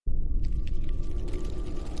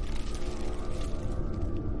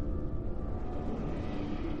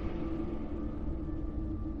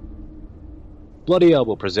Bloody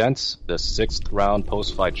Elbow presents the 6th Round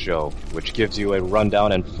Post-Fight Show, which gives you a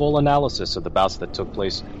rundown and full analysis of the bouts that took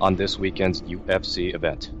place on this weekend's UFC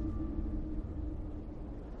event.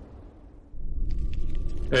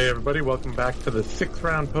 Hey everybody, welcome back to the 6th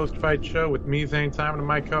Round Post-Fight Show with me, Zane Simon, and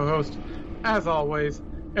my co-host, as always,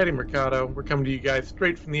 Eddie Mercado. We're coming to you guys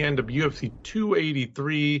straight from the end of UFC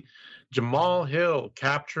 283. Jamal Hill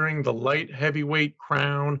capturing the light heavyweight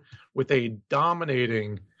crown with a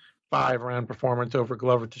dominating 5-round performance over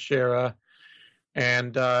Glover Teixeira.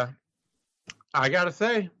 And I gotta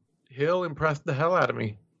say, Hill impressed the hell out of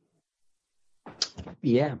me.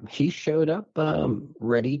 Yeah, he showed up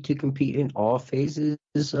ready to compete in all phases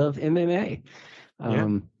of MMA.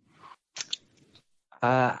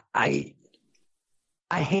 I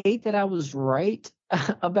hate that I was right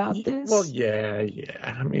about this. Well, yeah.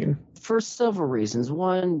 I mean, for several reasons.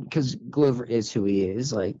 One, because Glover is who he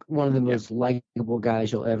is, like one of the most likable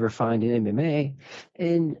guys you'll ever find in MMA.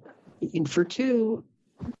 And for two,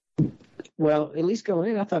 well, at least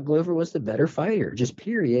going in, I thought Glover was the better fighter, just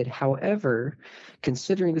period. However,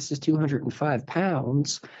 considering this is 205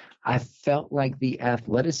 pounds, I felt like the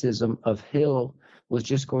athleticism of Hill was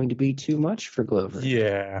just going to be too much for Glover.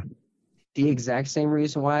 Yeah. The exact same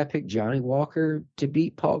reason why I picked Johnny Walker to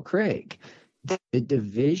beat Paul Craig. The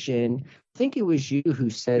division, I think it was you who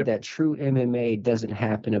said that true MMA doesn't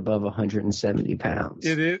happen above 170 pounds.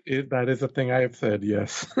 That is a thing I have said,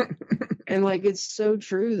 yes. And like, it's so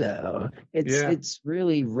true though. It's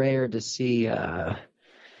really rare to see,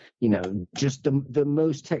 just the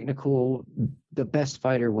most technical, the best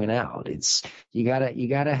fighter win out. It's you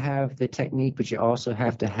gotta have the technique, but you also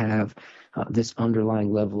have to have this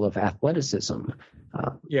underlying level of athleticism.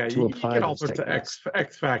 You get all sorts of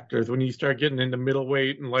X factors when you start getting into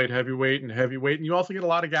middleweight and light heavyweight and heavyweight, and you also get a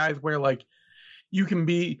lot of guys where like you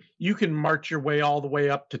can march your way all the way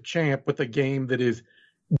up to champ with a game that is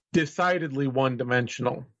decidedly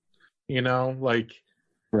one-dimensional. Like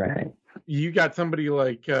right. You got somebody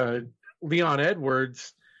like Leon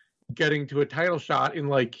Edwards getting to a title shot in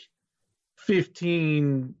like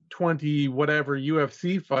 15, 20, whatever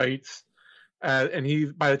UFC fights.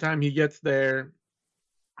 And by the time he gets there,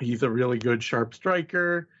 he's a really good sharp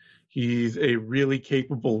striker. He's a really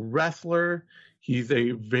capable wrestler. He's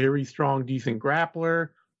a very strong, decent grappler.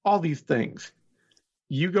 All these things.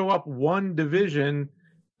 You go up one division,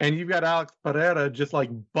 and you've got Alex Pereira just like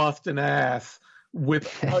busting ass with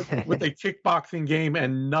a kickboxing game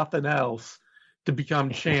and nothing else to become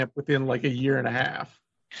champ within like a year and a half.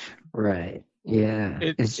 Right. Yeah.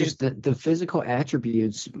 It's just the physical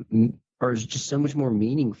attributes are just so much more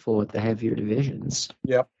meaningful at the heavier divisions.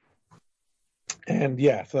 Yep. And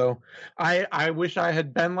so I wish I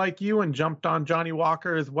had been like you and jumped on Johnny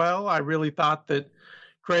Walker as well. I really thought that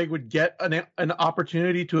Craig would get an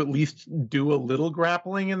opportunity to at least do a little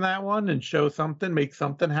grappling in that one and show something, make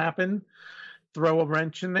something happen, throw a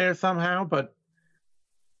wrench in there somehow. But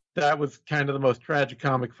that was kind of the most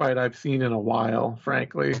tragicomic fight I've seen in a while,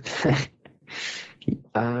 frankly.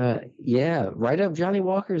 Right up Johnny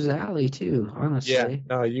Walker's alley too, honestly. Yeah,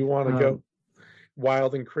 no, you want to go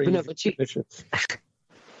wild and crazy conditions.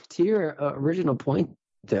 To your original point,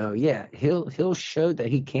 though, Hill showed that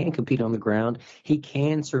he can compete on the ground. He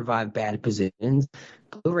can survive bad positions.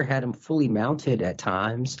 Glover had him fully mounted at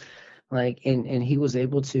times, and he was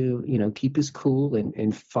able to keep his cool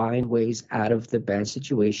and find ways out of the bad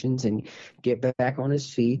situations and get back on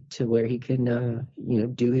his feet to where he can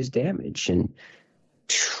do his damage. And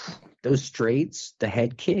those straights, the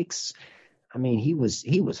head kicks, I mean, he was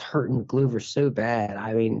hurting Glover so bad.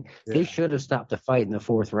 I mean, they should have stopped the fight in the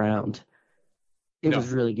 4th round. It was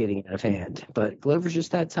really getting out of hand, but Glover's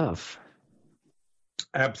just that tough.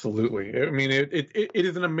 Absolutely. I mean, it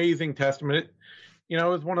is an amazing testament. It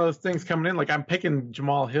was one of those things coming in. Like, I'm picking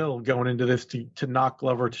Jamal Hill going into this to knock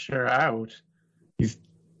Glover Teixeira out. He's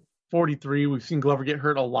 43. We've seen Glover get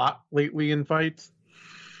hurt a lot lately in fights.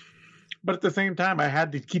 But at the same time, I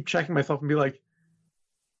had to keep checking myself and be like,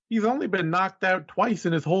 he's only been knocked out twice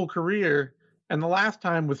in his whole career, and the last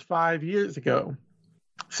time was 5 years ago.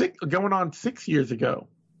 Going on 6 years ago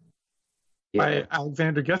by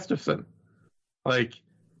Alexander Gustafsson. Like,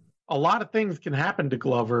 a lot of things can happen to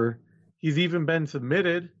Glover. He's even been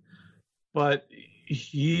submitted, but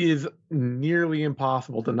he is nearly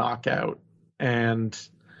impossible to knock out. And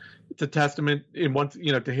it's a testament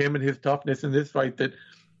to him and his toughness in this fight that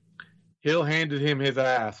Hill handed him his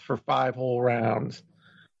ass for 5 whole rounds.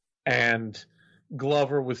 And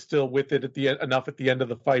Glover was still with it enough at the end of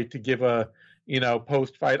the fight to give a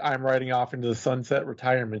post-fight I'm riding off into the sunset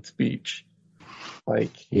retirement speech.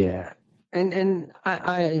 Like, yeah. And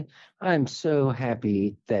I'm so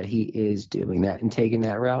happy that he is doing that and taking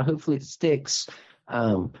that route. Hopefully it sticks.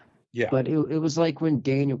 Yeah. But it was like when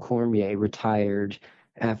Daniel Cormier retired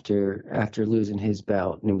after losing his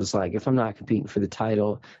belt, and it was like, if I'm not competing for the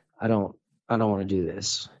title, I don't want to do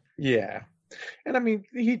this. Yeah. And I mean,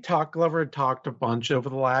 Glover had talked a bunch over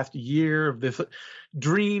the last year of this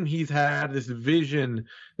dream he's had, this vision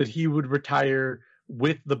that he would retire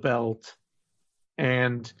with the belt.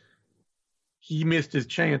 And he missed his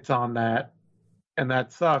chance on that. And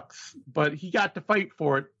that sucks. But he got to fight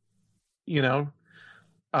for it, you know.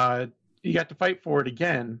 He got to fight for it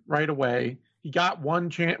again right away. He got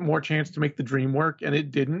one more chance to make the dream work, and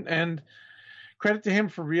it didn't. And credit to him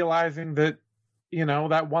for realizing that, you know,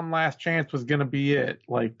 that one last chance was going to be it.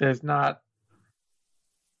 Like, there's not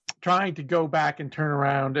trying to go back and turn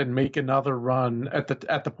around and make another run at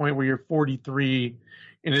the point where you're 43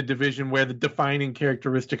 in a division where the defining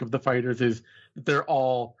characteristic of the fighters is that they're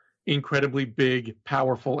all incredibly big,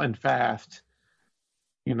 powerful, and fast.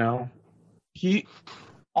 You know,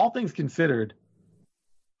 all things considered,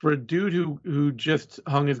 for a dude who just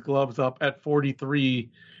hung his gloves up at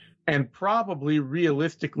 43 and probably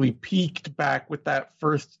realistically peaked back with that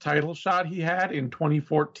first title shot he had in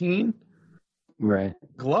 2014. Right.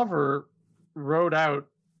 Glover rode out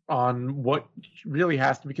on what really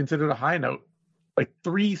has to be considered a high note, like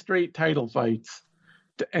 3 straight title fights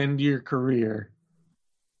to end your career.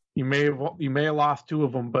 You may have lost 2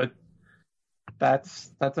 of them, but that's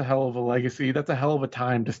a hell of a legacy. That's a hell of a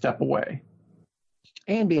time to step away.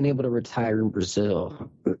 And being able to retire in Brazil,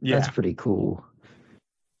 that's pretty cool.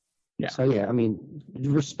 Yeah. So yeah, I mean,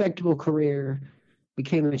 respectable career,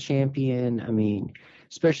 became a champion. I mean,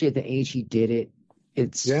 especially at the age he did it.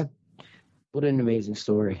 What an amazing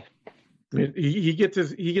story. I mean, he gets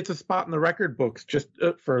a spot in the record books just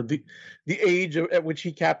for the age at which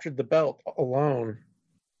he captured the belt alone.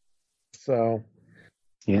 So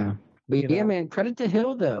yeah. But yeah, man, credit to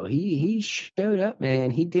Hill, though. He showed up,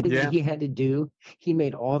 man. He did what he had to do. He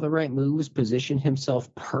made all the right moves, positioned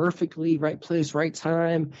himself perfectly, right place, right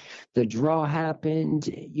time. The draw happened,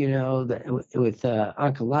 you know, with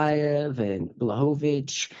Ankalaev and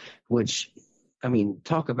Blachowicz, which, I mean,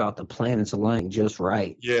 talk about the planets aligning just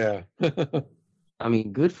right. Yeah. I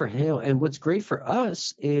mean, good for Hill. And what's great for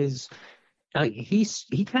us is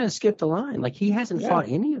he kind of skipped the line. Like, he hasn't fought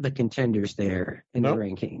any of the contenders there in the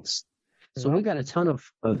rankings. So we got a ton of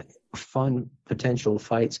fun potential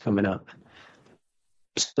fights coming up.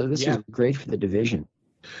 So this is great for the division.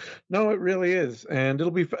 No, it really is. And it'll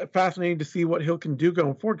be fascinating to see what Hill can do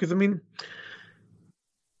going forward. Because, I mean,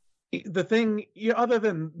 the thing, other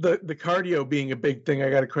than the cardio being a big thing, I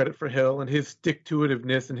got to credit for Hill and his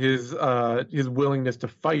stick-to-itiveness and his willingness to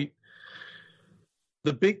fight.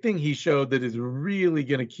 The big thing he showed that is really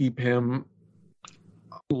going to keep him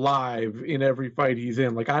live in every fight he's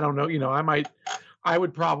in. Like, I don't know, you know, I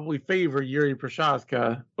would probably favor Yuri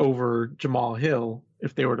Prochazka over Jamal Hill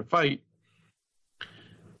if they were to fight.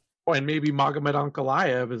 And maybe Magomed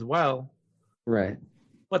Ankalaev as well. Right.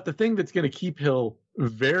 But the thing that's going to keep Hill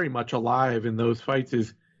very much alive in those fights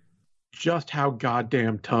is just how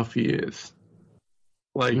goddamn tough he is.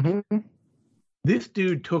 Like, this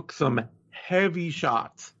dude took some heavy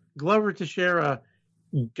shots. Glover Teixeira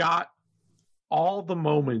got all the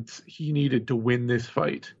moments he needed to win this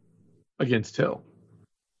fight against Hill.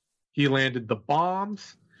 He landed the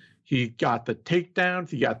bombs. He got the takedowns.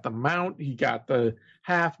 He got the mount. He got the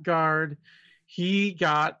half guard. He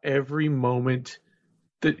got every moment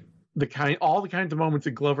that all the kinds of moments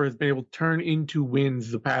that Glover has been able to turn into wins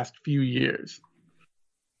the past few years.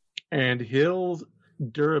 And Hill's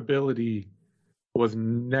durability was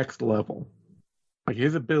next level. Like,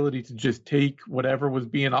 his ability to just take whatever was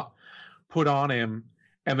being put on him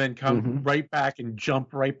and then come right back and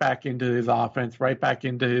jump right back into his offense, right back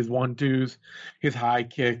into his 1-2s, his high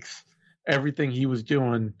kicks, everything he was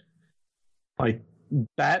doing. Like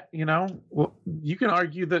that, you know, you can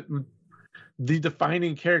argue that the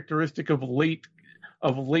defining characteristic of late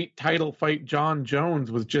title fight John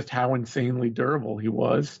Jones was just how insanely durable he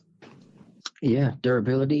was. Yeah,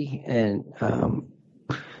 durability and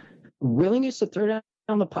willingness to throw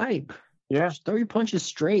down the pipe. Yeah. Just throw your punches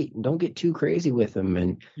straight and don't get too crazy with them.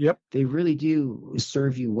 And they really do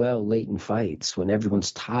serve you well late in fights when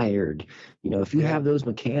everyone's tired. You know, if you have those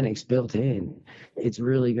mechanics built in, it's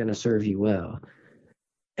really going to serve you well.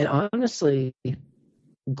 And honestly,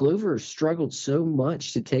 Glover struggled so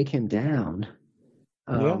much to take him down.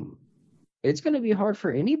 It's going to be hard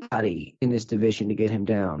for anybody in this division to get him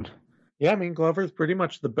down. Yeah, I mean, Glover's pretty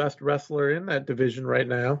much the best wrestler in that division right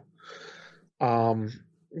now.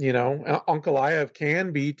 Ankalaev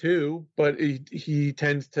can be too, but he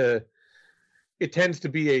tends to. It tends to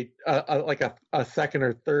be a second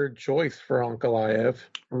or third choice for Ankalaev.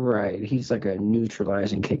 Right. He's like a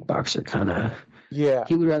neutralizing kickboxer kind of. Yeah.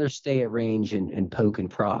 He would rather stay at range and poke and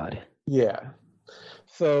prod. Yeah.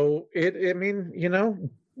 So if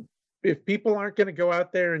people aren't going to go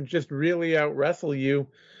out there and just really out wrestle you,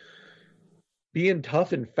 being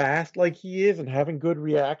tough and fast like he is and having good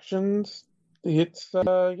reactions, it's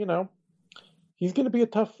he's going to be a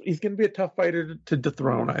tough fighter to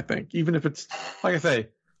dethrone, I think. Even if it's, like I say,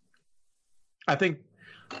 I think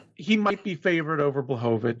he might be favored over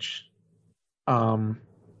Blachowicz.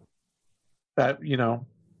 That'd be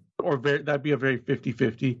a very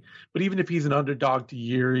 50-50. But even if he's an underdog to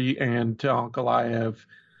Yuri and to Ankalaev,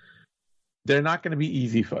 they're not going to be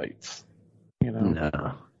easy fights.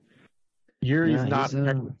 No. Yuri's not a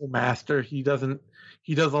technical master. He does a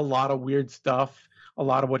lot of weird stuff. A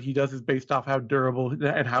lot of what he does is based off how durable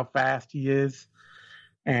and how fast he is.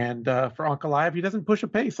 And for Ankalaev, he doesn't push a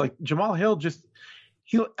pace. Like Jamal Hill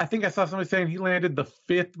I think I saw somebody saying he landed the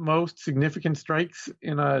 5th most significant strikes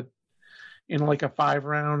in a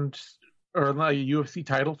 5-round or a UFC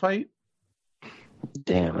title fight.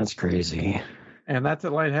 Damn, that's crazy. And that's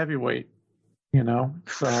at light heavyweight,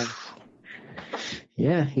 so.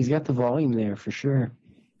 Yeah, he's got the volume there for sure.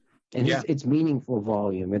 And it's meaningful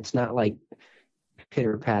volume. It's not like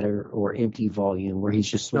pitter patter or empty volume where he's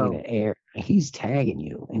just swinging the air. He's tagging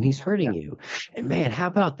you and he's hurting you. And man, how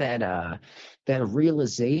about that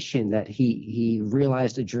realization that he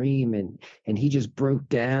realized a dream and he just broke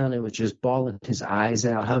down and was just bawling his eyes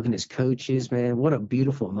out, hugging his coaches, man. What a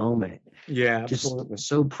beautiful moment. Yeah. Just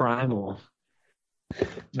so primal.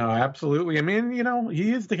 No, absolutely. I mean,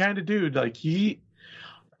 he is the kind of dude, like a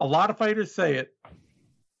lot of fighters say it.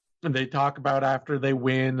 And they talk about after they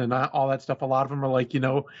win and all that stuff. A lot of them are like, a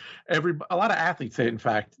lot of athletes say it, in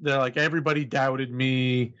fact. They're like, everybody doubted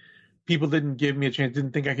me. People didn't give me a chance,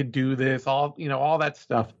 didn't think I could do this, all that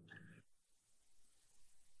stuff.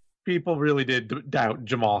 People really did doubt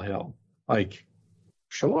Jamal Hill. Like,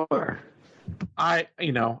 sure. I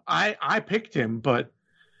picked him, but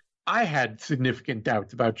I had significant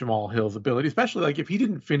doubts about Jamal Hill's ability, especially like if he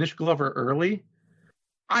didn't finish Glover early.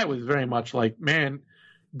 I was very much like, man,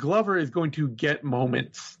 Glover is going to get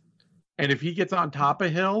moments. And if he gets on top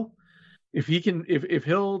of Hill, if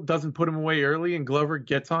Hill doesn't put him away early and Glover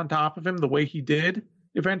gets on top of him the way he did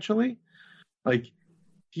eventually, like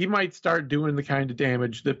he might start doing the kind of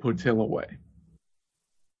damage that puts Hill away.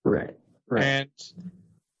 Right. And,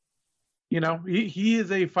 he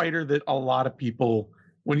is a fighter that a lot of people,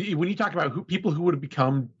 when you talk about people who would have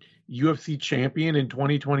become UFC champion in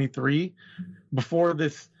 2023, before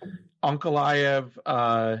this Ankalaev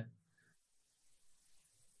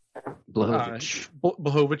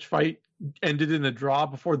Blachowicz fight ended in a draw,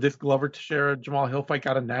 before this Glover Teixeira Jamal Hill fight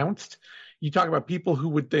got announced, you talk about people who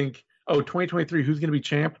would think, 2023, who's going to be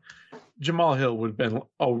champ? Jamal Hill would have been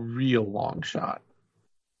a real long shot.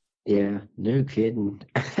 Yeah, no kidding.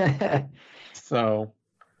 So,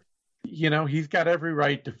 he's got every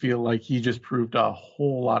right to feel like he just proved a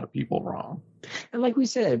whole lot of people wrong. And like we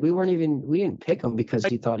said, we didn't pick him because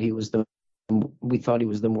we thought he was the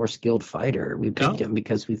more skilled fighter. We picked him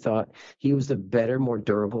because we thought he was the better, more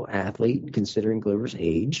durable athlete, considering Glover's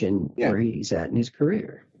age and where he's at in his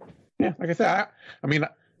career. Yeah, like I said, I mean,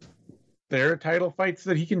 there are title fights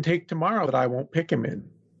that he can take tomorrow that I won't pick him in.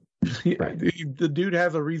 Right. The dude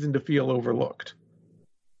has a reason to feel overlooked.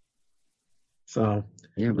 So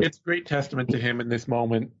it's a great testament to him in this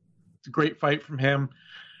moment. It's a great fight from him.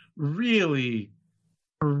 Really,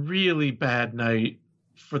 really bad night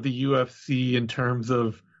for the UFC in terms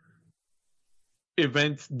of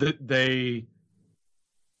events in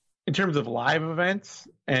terms of live events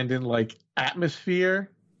and in like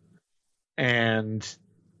atmosphere and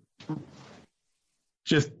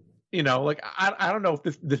just, I don't know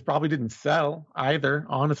if this probably didn't sell either,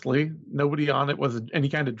 honestly. Nobody on it was any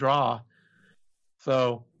kind of draw.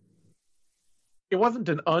 So it wasn't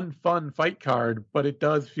an unfun fight card, but it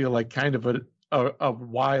does feel like kind of a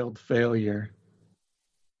wild failure.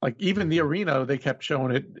 Like even the arena, they kept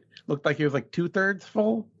showing it looked like it was like 2/3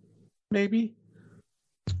 full, maybe.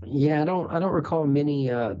 Yeah, I don't recall many.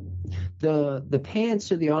 The pans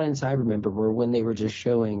to the audience I remember were when they were just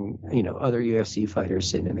showing, other UFC fighters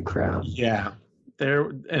sitting in the crowd. Yeah,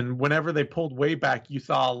 there, and whenever they pulled way back, you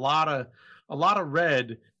saw a lot of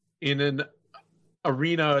red in an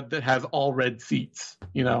arena that has all red seats.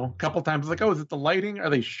 A couple times like, is it the lighting?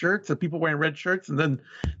 Are they shirts? Are people wearing red shirts? And then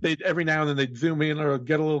every now and then they'd zoom in or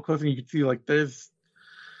get a little closer and you could see like there's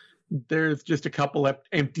just a couple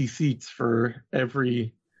empty seats for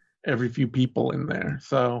every every few people in there.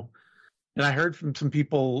 So, and I heard from some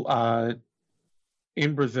people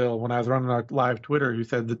in Brazil when I was running our live Twitter who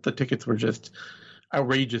said that the tickets were just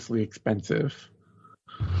outrageously expensive.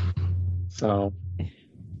 So,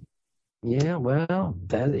 yeah, well,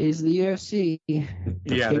 that is the UFC. The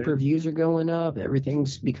pay-per-views are going up.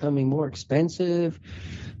 Everything's becoming more expensive.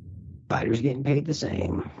 Fighters getting paid the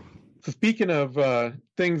same. So speaking of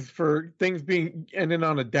things being ending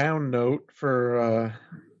on a down note for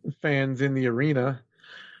fans in the arena,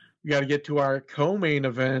 we got to get to our co-main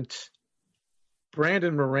event.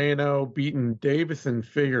 Brandon Moreno beating Davison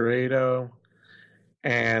Figueiredo,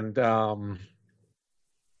 and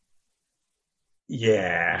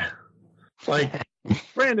like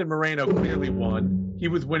Brandon Moreno clearly won. He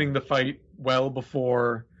was winning the fight well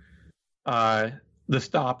before the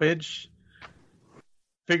stoppage.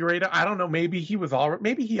 Figueiredo, I don't know, maybe he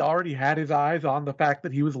already had his eyes on the fact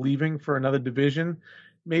that he was leaving for another division.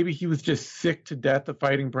 Maybe he was just sick to death of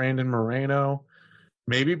fighting Brandon Moreno.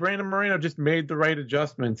 Maybe Brandon Moreno just made the right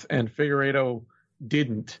adjustments and Figueiredo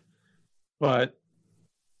didn't. But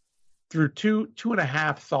through two and a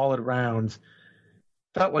half solid rounds,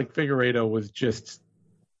 felt like Figueiredo was just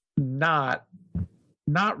not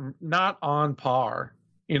on par,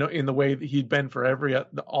 in the way that he'd been for every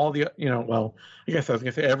other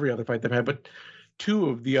fight they've had, but two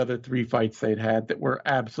of the other three fights they'd had that were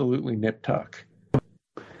absolutely nip tuck.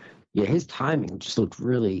 Yeah, his timing just looked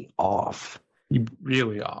really off.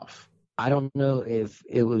 Really off. I don't know if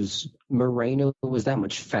it was Moreno was that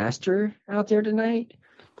much faster out there tonight,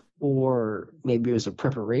 or maybe it was a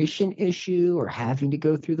preparation issue or having to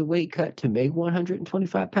go through the weight cut to make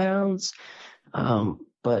 125 pounds.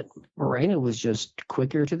 But Moreno was just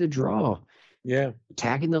quicker to the draw. Yeah.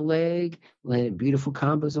 Attacking the leg, landing beautiful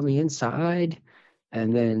combos on the inside.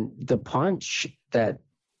 And then the punch it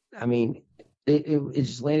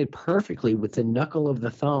just landed perfectly with the knuckle of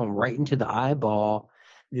the thumb right into the eyeball.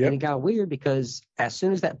 Yep. And it got weird because as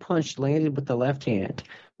soon as that punch landed with the left hand,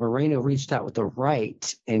 Moreno reached out with the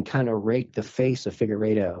right and kind of raked the face of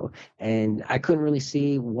Figueiredo. And I couldn't really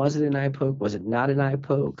see, was it an eye poke? Was it not an eye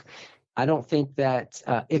poke? I don't think that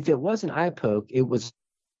if it was an eye poke, it was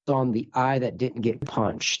on the eye that didn't get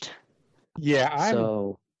punched. Yeah,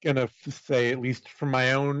 I'm going to say, at least from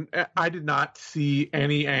my own, I did not see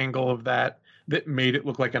any angle of that made it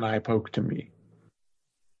look like an eye poke to me.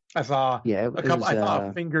 I saw I saw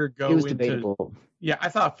a finger go into. It was debatable. Yeah, I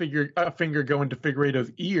saw a finger go into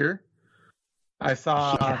Figueiredo's ear. I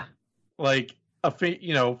saw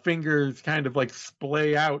fingers kind of like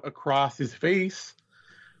splay out across his face.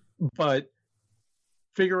 But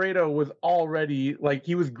Figueiredo was already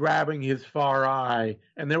he was grabbing his far eye,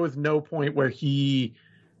 and there was no point where he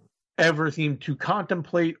ever seemed to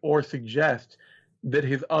contemplate or suggest that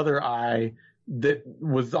his other eye that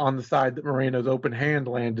was on the side that Moreno's open hand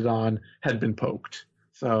landed on had been poked.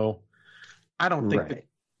 So I don't think that.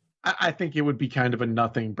 I think it would be kind of a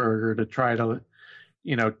nothing burger to try to,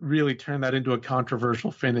 really turn that into a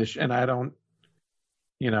controversial finish. And I don't,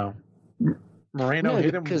 Moreno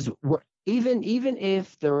hit him because even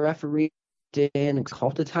if the referee did and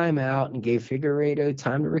called a timeout and gave Figueiredo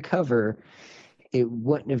time to recover, it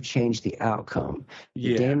wouldn't have changed the outcome.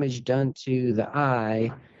 The damage done to the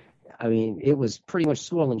eye, it was pretty much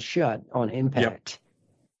swollen shut on impact.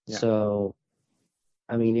 Yep. So,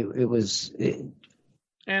 it was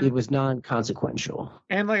non-consequential.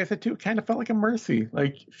 And like I said too, it kind of felt like a mercy.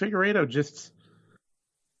 Like Figueiredo just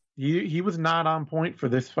he was not on point for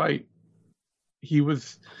this fight. He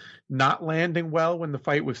was not landing well when the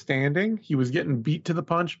fight was standing. He was getting beat to the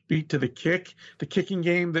punch, beat to the kick. The kicking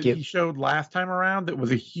game that he showed last time around that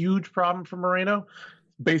was a huge problem for Moreno,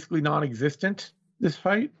 basically non-existent this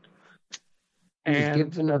fight. And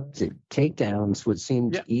giving up to takedowns would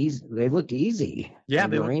seem easy. They looked easy. Yeah,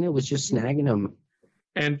 Moreno was just snagging them.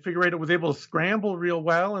 And Figueiredo was able to scramble real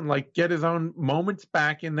well and get his own moments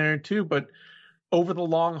back in there too. But over the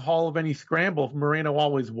long haul of any scramble, Moreno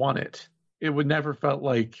always won it. It would never felt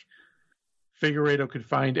like Figueiredo could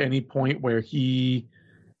find any point where he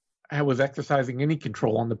was exercising any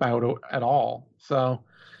control on the bout at all. So,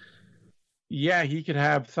 yeah, he could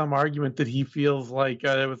have some argument that he feels like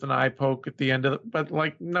it was an eye poke at the end of it, but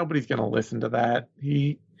nobody's going to listen to that.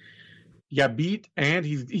 He got beat and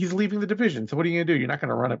he's leaving the division. So what are you going to do? You're not going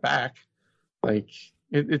to run it back.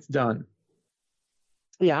 It's done.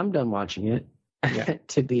 Yeah, I'm done watching it. Yeah.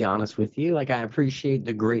 To be honest with you, I appreciate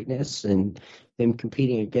the greatness and them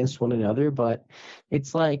competing against one another, but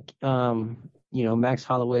it's Max Holloway,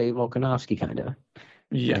 Volkanovski kind of.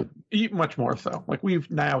 Yeah, much more so. We've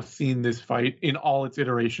now seen this fight in all its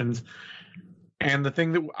iterations, And the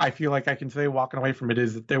thing that I feel like I can say walking away from it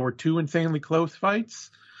is that there were two insanely close fights,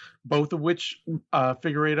 both of which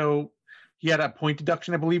Figueiredo, he had a point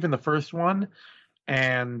deduction, I believe, in the first one,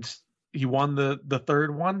 and he won the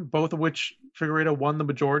third one, both of which Figueiredo won the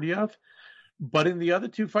majority of. But in the other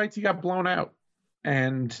two fights, he got blown out.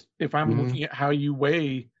 And if I'm looking at how you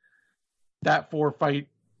weigh that 4-fight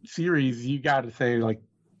series, you got to say, like,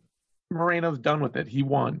 Moreno's done with it. He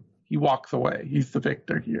won. He walks away. He's the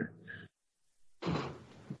victor here.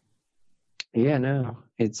 Yeah, no,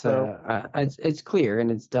 it's clear and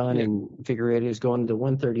it's done, and Figueiredo is going to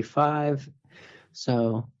 135.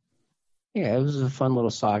 So, yeah, it was a fun little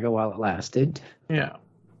saga while it lasted. Yeah.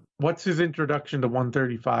 What's his introduction to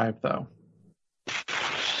 135, though?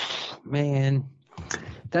 Man,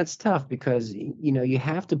 that's tough because, you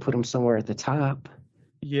have to put him somewhere at the top.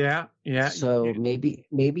 Yeah. So maybe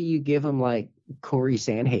you give him like Corey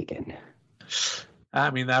Sandhagen. I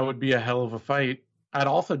mean, that would be a hell of a fight. I'd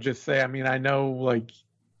also just say, I mean, I know like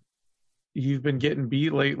he's been getting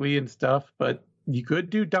beat lately and stuff, but you could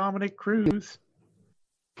do Dominic Cruz.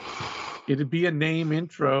 It'd be a name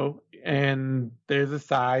intro, and there's a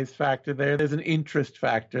size factor there. There's an interest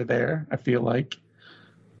factor there, I feel like.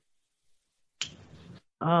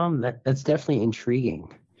 That's definitely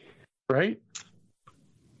intriguing. Right?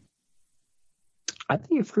 I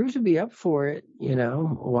think if Cruz would be up for it,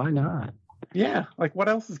 why not? Yeah, like what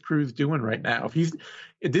else is Cruz doing right now? If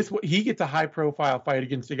he gets a high profile fight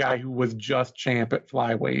against a guy who was just champ at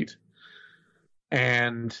flyweight,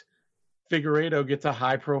 and Figueiredo gets a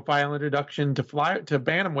high profile introduction to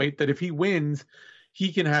bantamweight, that if he wins,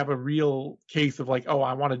 he can have a real case of like, oh,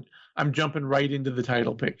 I'm jumping right into the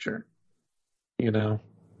title picture.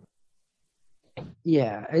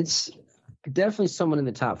 Yeah, it's definitely someone in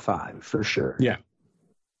the top 5 for sure. Yeah.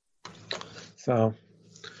 So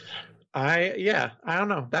I don't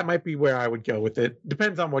know. That might be where I would go with it.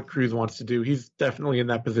 Depends on what Cruz wants to do. He's definitely in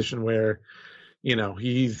that position where,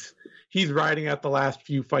 he's riding out the last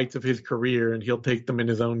few fights of his career, and he'll take them in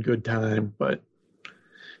his own good time. But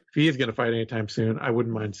if he is going to fight anytime soon, I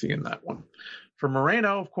wouldn't mind seeing that one. For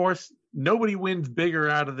Moreno, of course, nobody wins bigger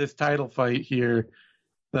out of this title fight here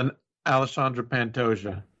than Alexandre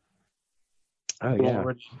Pantoja. Oh yeah,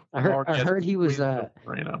 I heard he was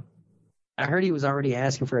Moreno. I heard he was already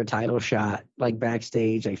asking for a title shot, like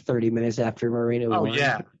backstage, like 30 minutes after Moreno won. Oh,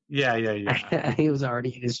 yeah. He was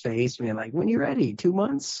already in his face, man. Like, when you ready? 2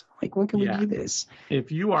 months? Like, when can we do this?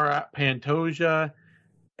 If you are at Pantoja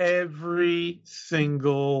every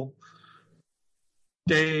single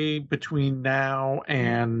day between now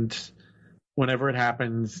and whenever it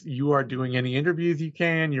happens, you are doing any interviews you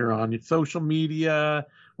can. You're on your social media,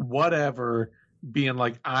 whatever, being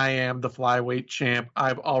like, I am the flyweight champ.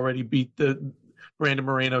 I've already beat the Brandon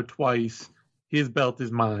Moreno twice. His belt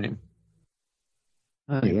is mine.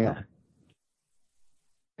 Oh, yeah.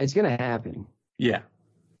 It's going to happen. Yeah.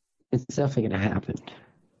 It's definitely going to happen.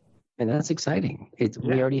 And that's exciting.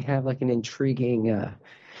 We already have like an intriguing,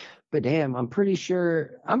 but damn, I'm pretty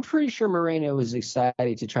sure Moreno was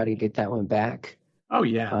excited to try to get that one back. Oh,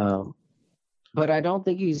 yeah. But I don't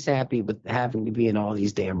think he's happy with having to be in all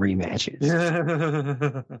these damn rematches.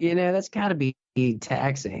 That's got to be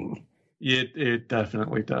taxing. It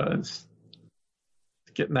definitely does.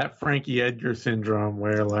 It's getting that Frankie Edgar syndrome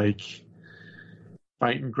where, like,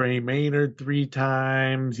 fighting Gray Maynard 3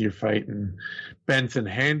 times, you're fighting Benson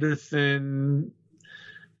Henderson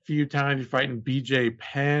a few times, you're fighting BJ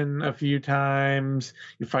Penn a few times,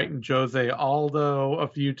 you're fighting Jose Aldo a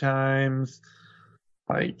few times.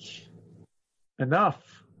 Like,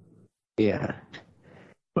 enough. Yeah.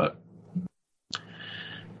 But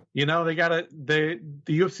the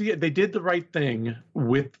UFC, they did the right thing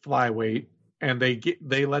with flyweight, and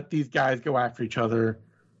they let these guys go after each other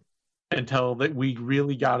until that we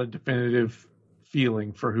really got a definitive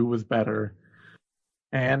feeling for who was better.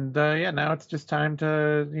 And now it's just time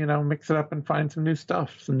to mix it up and find some new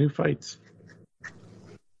stuff, some new fights.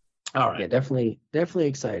 All right. Yeah, definitely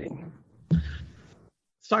exciting.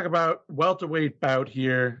 Let's talk about welterweight bout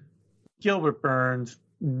here. Gilbert Burns,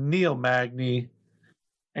 Neil Magny,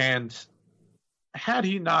 and had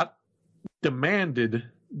he not demanded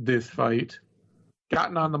this fight,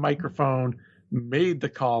 gotten on the microphone, made the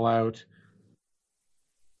call out,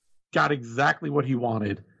 got exactly what he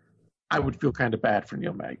wanted, I would feel kind of bad for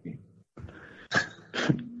Neil Magny.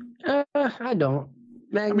 I don't.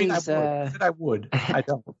 Magny's, I would. I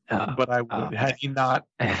don't. But I would. Had he not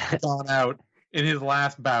gone out in his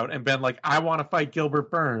last bout and been like, I want to fight Gilbert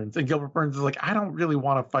Burns. And Gilbert Burns is like, I don't really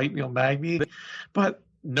want to fight Neil Magny, but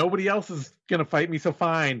nobody else is going to fight me, so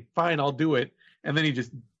fine, I'll do it. And then he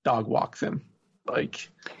just dog walks him. Like,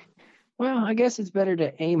 Well, I guess it's better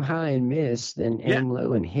to aim high and miss than aim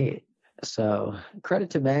low and hit. So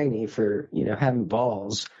credit to Magny for, having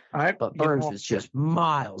balls. But Burns was just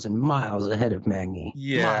miles and miles ahead of Magny.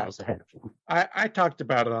 Yeah. Miles ahead of him. I talked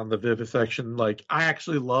about it on the Vivisection. Like, I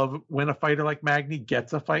actually love when a fighter like Magny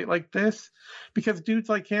gets a fight like this, because dudes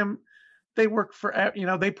like him, they work for,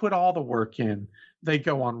 they put all the work in. They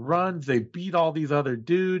go on runs. They beat all these other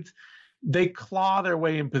dudes. They claw their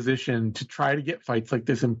way in position to try to get fights like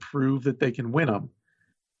this and prove that they can win them.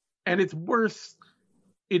 And it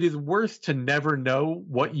is worse to never know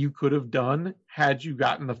what you could have done had you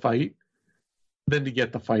gotten the fight than to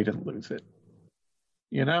get the fight and lose it.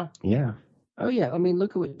 Yeah. Oh, yeah. I mean,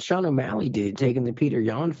 look at what Sean O'Malley did taking the Peter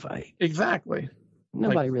Yan fight. Exactly.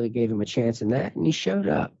 Nobody really gave him a chance in that, and he showed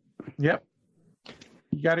up. Yep.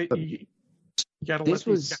 You got to.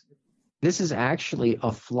 This is actually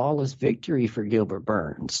a flawless victory for Gilbert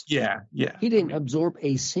Burns. Yeah. He didn't absorb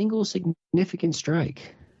a single significant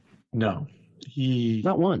strike. No.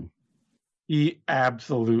 Not one. He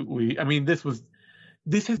absolutely. I mean, this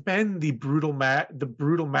has been the brutal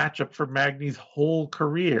matchup for Magny's whole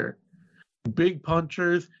career. Big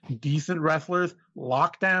punchers, decent wrestlers,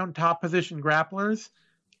 lockdown top position grapplers,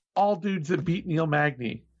 all dudes that beat Neil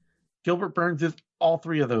Magny. Gilbert Burns is all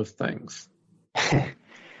three of those things.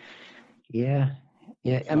 Yeah.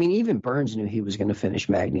 I mean, even Burns knew he was going to finish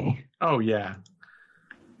Magny. Oh yeah.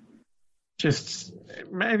 Just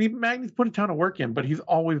Magny's put a ton of work in, but he's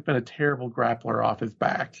always been a terrible grappler off his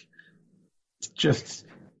back. It's just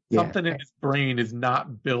something in his brain is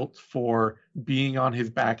not built for being on his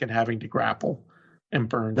back and having to grapple. And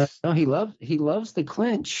Burns, no, he loves the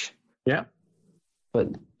clinch. Yeah,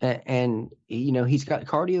 but he's got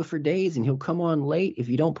cardio for days, and he'll come on late if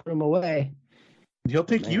you don't put him away. He'll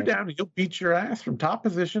take you down and he'll beat your ass from top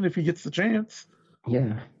position if he gets the chance.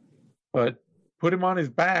 Yeah, but put him on his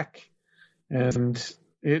back, and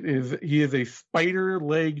he is a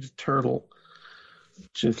spider-legged turtle.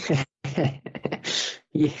 Just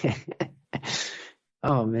yeah.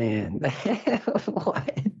 Oh man,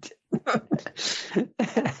 what?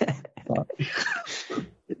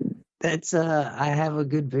 That's I have a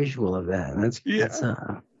good visual of that.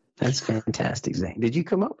 That's fantastic, Zane. Did you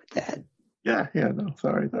come up with that? Yeah. No,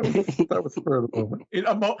 sorry, that was spur of the moment.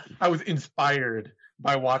 I was inspired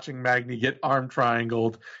by watching Magny get arm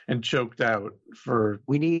triangled and choked out.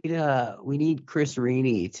 We need Chris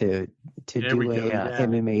Reaney to do a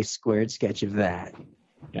MMA squared sketch of that.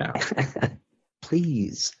 Yeah,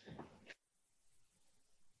 please.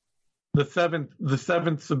 The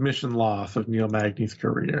seventh submission loss of Neil Magny's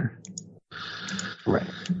career. Right.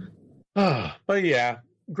 But yeah,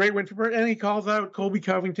 great win for Burt. And he calls out Colby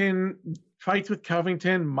Covington, fights with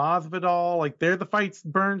Covington, Masvidal. Like, they're the fights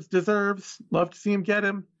Burns deserves. Love to see him get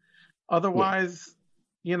him. Otherwise,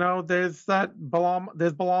 there's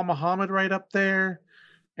Bilal Muhammad right up there,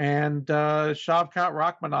 and Shavkat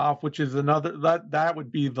Rakhmonov, which is another that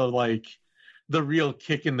would be the real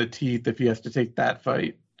kick in the teeth if he has to take that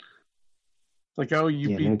fight. It's like, oh,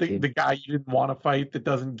 you beat the guy you didn't want to fight that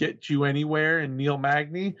doesn't get you anywhere, and Neil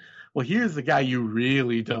Magny. Well, here's the guy you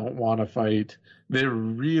really don't want to fight that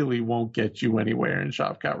really won't get you anywhere in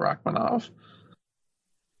Shavkat Rakhmonov.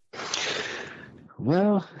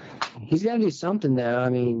 Well, he's got to do something, though. I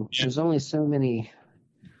mean, there's only so many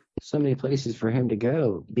places for him to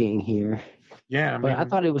go being here. Yeah, but I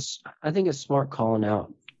think it's smart calling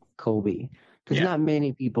out Colby, because not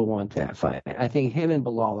many people want that fight. I think him and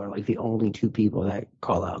Bilal are like the only two people that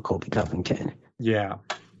call out Colby Covington. Yeah.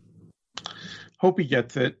 Hope he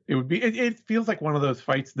gets it. It feels like one of those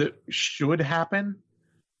fights that should happen.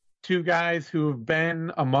 Two guys who have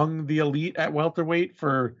been among the elite at welterweight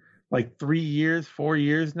for like 3 years, 4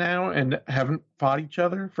 years now, and haven't fought each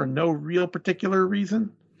other for no real particular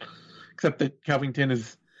reason, except that Covington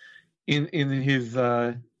is in his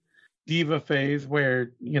diva phase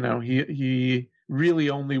where he really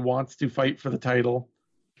only wants to fight for the title,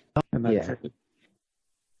 and that's it.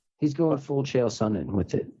 He's going full Chael Sonnen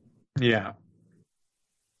with it. Yeah.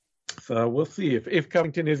 So we'll see if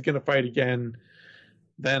Covington is going to fight again.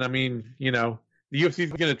 Then, I mean, the UFC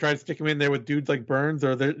is going to try to stick him in there with dudes like Burns,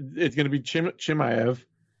 or it's going to be Chimaev.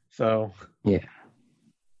 So yeah,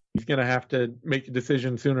 he's going to have to make a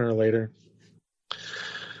decision sooner or later.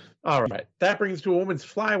 All right, that brings us to a women's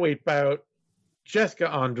flyweight bout: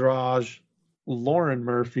 Jessica Andrade, Lauren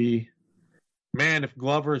Murphy. Man, if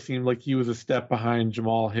Glover seemed like he was a step behind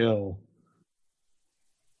Jamal Hill,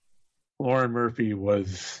 Lauren Murphy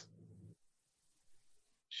was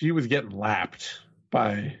getting lapped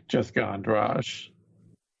by Jessica Andrade.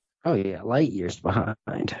 Oh yeah, light years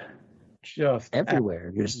behind. Just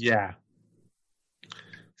everywhere.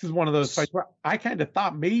 This is one of those fights where I kind of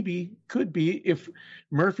thought maybe could be if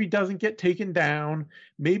Murphy doesn't get taken down,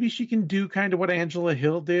 maybe she can do kind of what Angela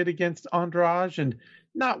Hill did against Andrade and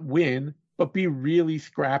not win, but be really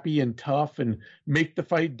scrappy and tough and make the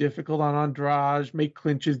fight difficult on Andrade, make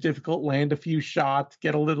clinches difficult, land a few shots,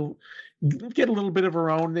 get a little bit of her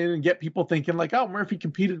own in and get people thinking like, oh, Murphy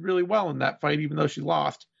competed really well in that fight, even though she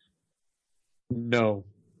lost. No,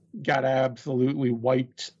 got absolutely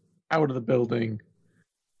wiped out of the building.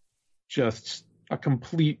 Just a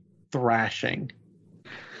complete thrashing.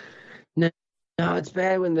 No, it's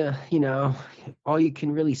bad when all you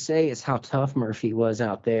can really say is how tough Murphy was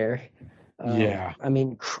out there. Yeah. I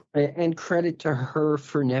mean, and credit to her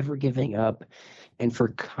for never giving up and for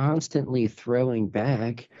constantly throwing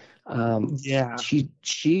back. Yeah.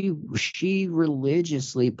 She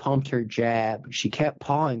religiously pumped her jab. She kept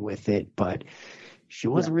pawing with it, but she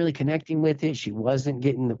wasn't really connecting with it. She wasn't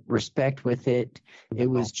getting the respect with it. It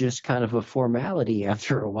was just kind of a formality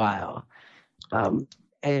after a while.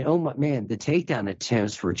 And oh my man, the takedown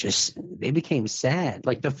attempts were they became sad.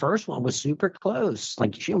 Like the first one was super close.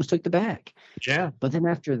 Like she almost took the back. Yeah. But then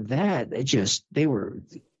after that,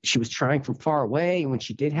 she was trying from far away. And when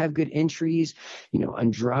she did have good entries,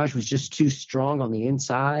 Andrade was just too strong on the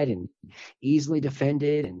inside and easily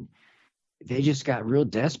defended. And they just got real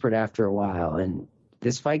desperate after a while. And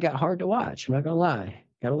this fight got hard to watch. I'm not going to lie.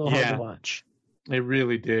 Got a little hard to watch. It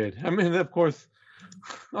really did. I mean, of course,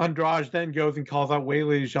 Andrade then goes and calls out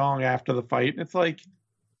Weili Zhang after the fight. And it's like,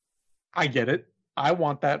 I get it. I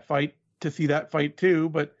want that fight to see that fight too.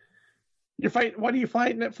 But what are you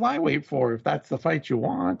fighting at flyweight for if that's the fight you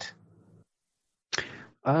want?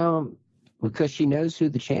 Because she knows who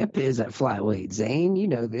the champ is at flyweight. Zane, you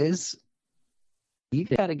know this. You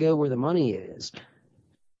got to go where the money is.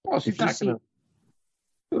 Well, she's not going to.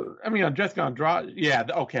 I mean, Jessica Andrade, yeah,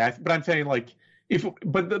 okay. But I'm saying like,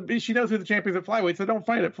 she knows who the champion is at flyweight, so don't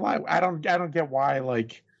fight at flyweight. I don't get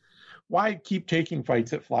why keep taking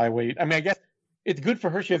fights at flyweight. I mean, I guess it's good for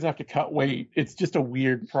her. She doesn't have to cut weight. It's just a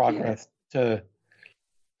weird progress to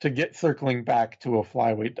get circling back to a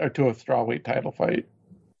flyweight or to a strawweight title fight.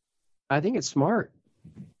 I think it's smart.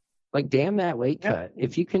 Like, damn that weight cut.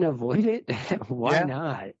 If you can avoid it, why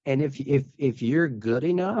not? And if you're good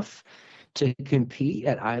enough to compete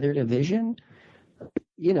at either division,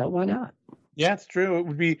 why not? Yeah, it's true.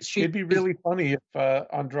 It'd be really funny if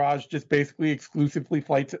Andrade just basically exclusively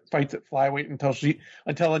fights at flyweight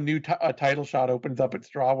until a new title shot opens up at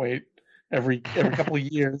strawweight every couple of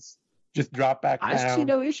years. Just drop back down. I see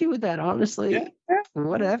no issue with that, honestly. Yeah.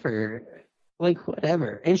 Whatever. Like,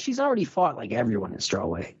 whatever. And she's already fought like everyone in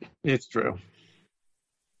strawweight. It's true.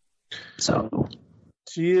 So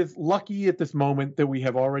she is lucky at this moment that we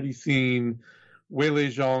have already seen Weili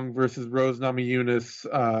Zhang versus Rose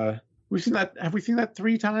Namajunas. We've seen that. Have we seen that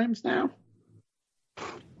 3 times now?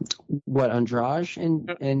 What, Andrade and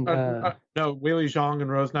no, Weili Zhang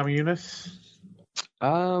and Rose Namajunas?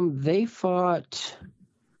 They fought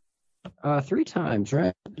 3 times,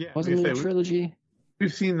 right? Yeah, wasn't it a trilogy?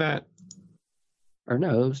 We've seen that. Or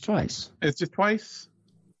no, it was twice. It's just twice?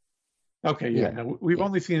 Okay, yeah. No, we've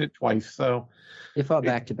only seen it twice, so they fought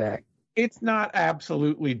back to back. It's not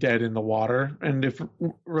absolutely dead in the water, and if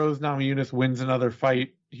Rose Namajunas wins another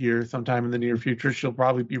fight here sometime in the near future, she'll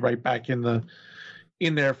probably be right back in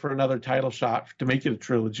there for another title shot to make it a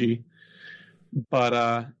trilogy.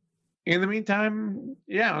 But in the meantime,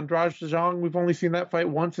 Andrade Zhang, we've only seen that fight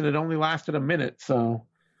once, and it only lasted a minute, so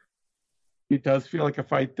it does feel like a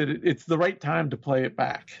fight that it's the right time to play it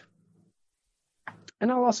back.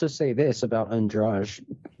 And I'll also say this about Andrade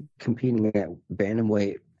competing at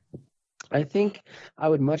bantamweight. I think I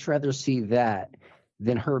would much rather see that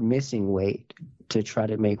than her missing weight to try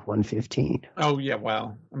to make 115. Oh, yeah,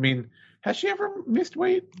 well, I mean, has she ever missed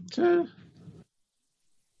weight? I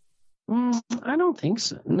don't think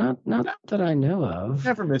so. Not that I know of.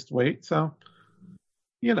 Never missed weight, so,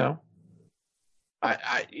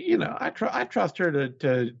 I trust her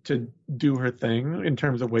to do her thing in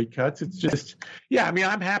terms of weight cuts. It's just, I mean,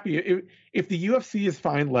 I'm happy. If the UFC is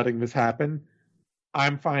fine letting this happen,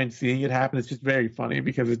 I'm fine seeing it happen. It's just very funny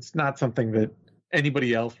because it's not something that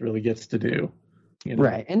anybody else really gets to do.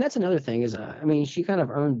 Right. And that's another thing is, I mean, she kind of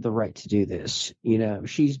earned the right to do this.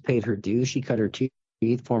 She's paid her dues. She cut her teeth,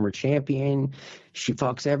 former champion. She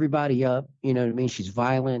fucks everybody up. You know what I mean? She's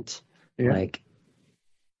violent. Yeah. Like,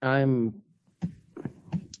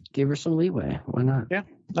 give her some leeway. Why not? Yeah.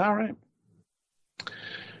 All right.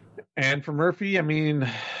 And for Murphy, I mean,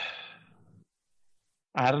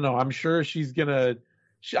 I don't know. I'm sure she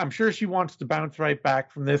wants to bounce right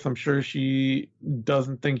back from this. I'm sure she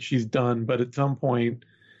doesn't think she's done, but at some point,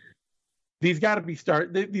 these got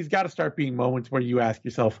to start being moments where you ask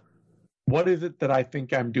yourself, what is it that I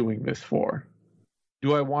think I'm doing this for?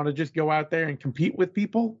 Do I want to just go out there and compete with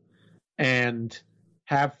people and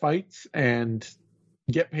have fights and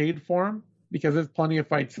get paid for them? Because there's plenty of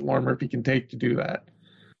fights that Lauren Murphy can take to do that.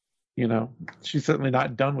 You know, she's certainly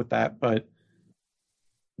not done with that, but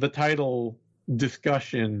the title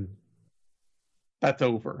discussion, that's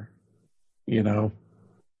over. You know,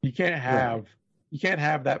 you can't have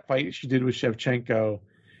that fight she did with Shevchenko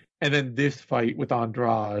and then this fight with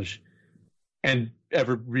Andrade and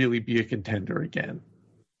ever really be a contender again.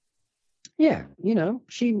 Yeah, you know,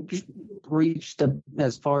 she reached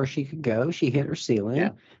as far as she could go. She hit her ceiling,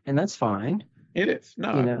 and that's fine. It is.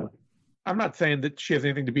 No, you know, I'm not saying that she has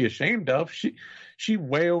anything to be ashamed of. She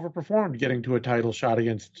way overperformed getting to a title shot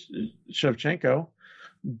against Shevchenko,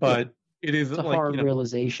 but it is it's a hard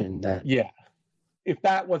realization that if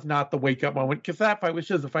that was not the wake-up moment, because that fight was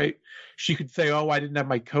just a fight, she could say, oh, I didn't have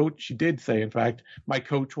my coach. She did say, in fact, my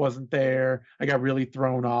coach wasn't there. I got really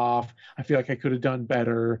thrown off. I feel like I could have done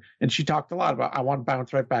better. And she talked a lot about, I want to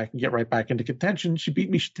bounce right back and get right back into contention. She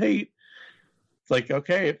beat Miesha Tate. It's like,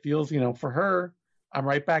 okay, it feels, for her, I'm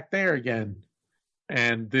right back there again.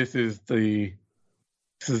 And this is the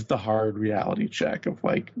hard reality check of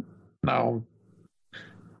like, no,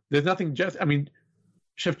 there's nothing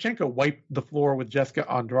Shevchenko wiped the floor with Jessica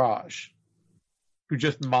Andrade, who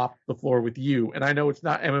just mopped the floor with you. And I know it's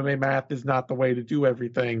not MMA math is not the way to do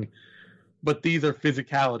everything, but these are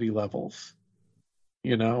physicality levels,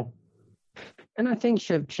 And I think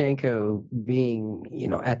Shevchenko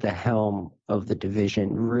being, at the helm of the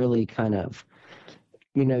division really kind of,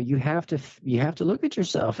 you have to look at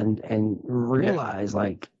yourself and realize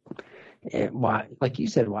why, like you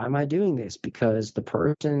said, why am I doing this? Because the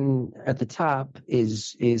person at the top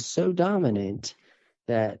is so dominant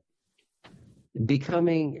that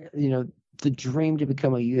becoming, the dream to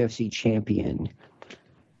become a UFC champion,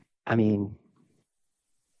 I mean,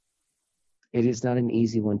 it is not an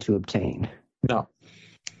easy one to obtain. No.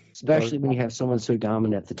 Especially when you have someone so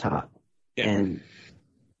dominant at the top. Yeah. And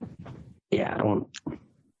I don't.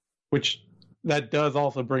 Which that does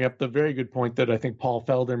also bring up the very good point that I think Paul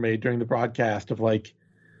Felder made during the broadcast of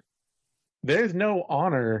there's no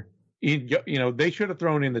honor in, they should have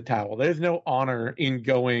thrown in the towel. There's no honor in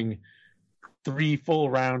going 3 full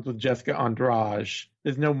rounds with Jessica Andrade.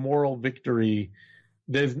 There's no moral victory.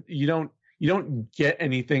 You don't get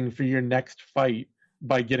anything for your next fight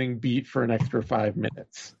by getting beat for an extra 5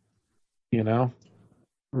 minutes,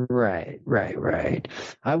 Right.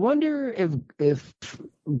 I wonder if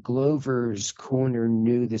Glover's corner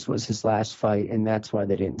knew this was his last fight, and that's why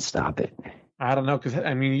they didn't stop it. I don't know, because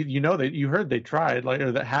that you heard they tried,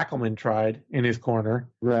 or that Hackelman tried in his corner.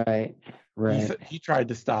 Right. He tried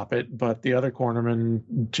to stop it, but the other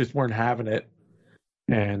cornermen just weren't having it,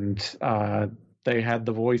 and they had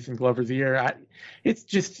the voice in Glover's ear.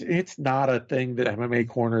 It's not a thing that MMA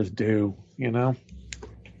corners do,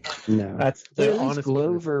 No, that's the honest.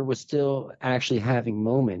 Glover was still actually having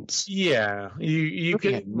moments. Yeah, you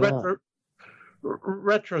can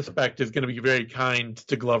retrospect is going to be very kind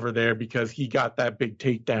to Glover there because he got that big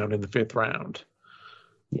takedown in the 5th round.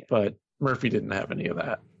 Yeah. But Murphy didn't have any of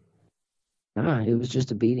that. It was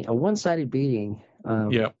just a one-sided beating.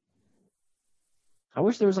 Yeah. I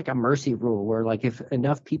wish there was a mercy rule where if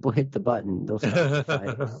enough people hit the button, they'll stop the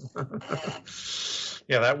fight.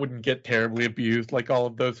 Yeah, that wouldn't get terribly abused like all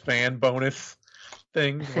of those fan bonus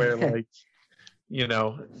things where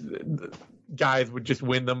guys would just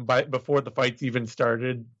win them before the fights even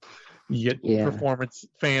started. You get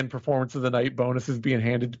fan performance of the night bonuses being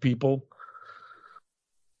handed to people.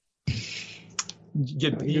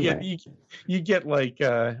 You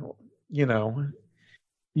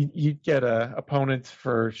get opponents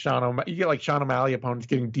for Sean O'Malley. You get Sean O'Malley opponents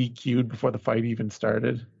getting DQ'd before the fight even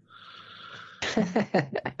started.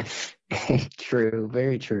 True,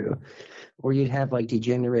 very true. Or you'd have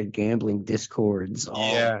degenerate gambling discords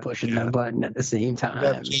all pushing that button at the same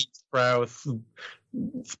time. James Sprouse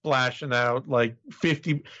splashing out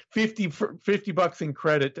 $50 in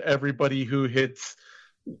credit to everybody who hits,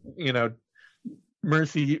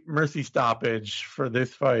 mercy stoppage for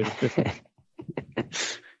this fight.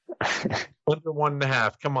 Under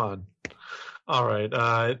 1.5. Come on. All right.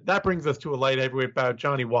 That brings us to a light heavyweight bout.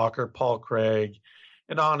 Johnny Walker, Paul Craig.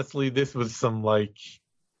 And honestly, this was some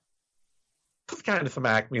kind of some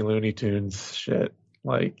Acme Looney Tunes shit.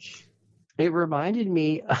 It reminded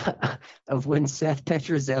me of when Seth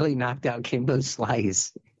Petrozelli knocked out Kimbo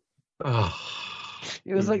Slice. Oh,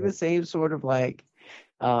 it was the same sort of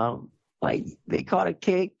they caught a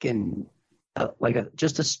kick and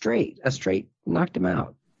just a straight knocked him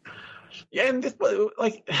out. Yeah, and this,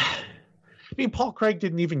 like, I mean, Paul Craig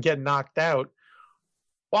didn't even get knocked out.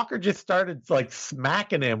 Walker just started like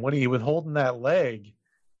smacking him when he was holding that leg,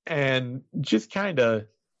 and just kind of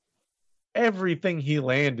everything he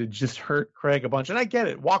landed just hurt Craig a bunch. And I get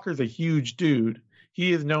it. Walker's a huge dude.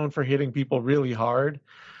 He is known for hitting people really hard,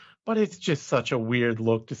 but it's just such a weird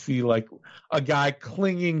look to see like a guy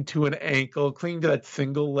clinging to an ankle, clinging to that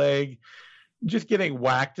single leg, just getting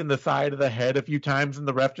whacked in the side of the head a few times, and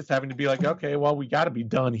the ref just having to be like, okay, well, we got to be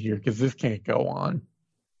done here because this can't go on.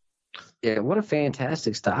 Yeah, what a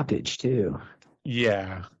fantastic stoppage, too.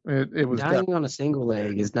 Yeah, it was. Dying on a single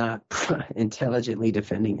leg is not intelligently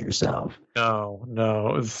defending yourself. No,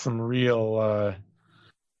 it was some real,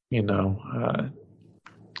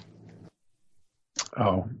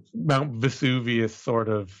 Mount Vesuvius sort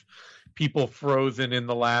of people frozen in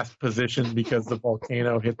the last position because the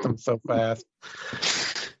volcano hit them so fast.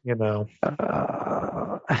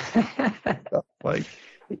 Like,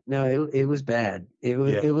 no, it was bad. It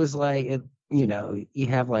was like, you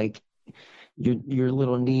have like your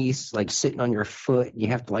little niece like sitting on your foot. And you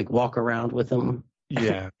have to like walk around with them.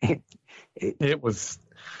 Yeah, it was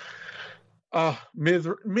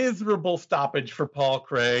miserable stoppage for Paul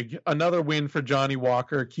Craig. Another win for Johnny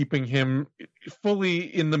Walker, keeping him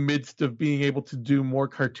fully in the midst of being able to do more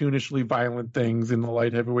cartoonishly violent things in the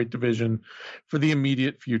light heavyweight division for the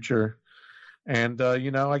immediate future. And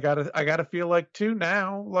I gotta feel like too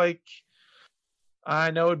now, like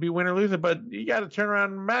I know it'd be win or lose it, but you got to turn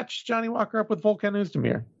around and match Johnny Walker up with Volkan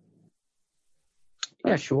Oezdemir.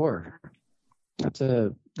 Yeah, sure.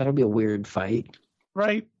 That'll be a weird fight,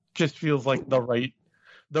 right? Just feels like the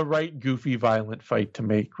right goofy violent fight to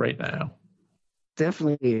make right now.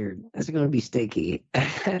 Definitely weird. It's going to be sticky.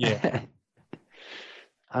 Yeah.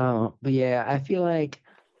 But yeah, I feel like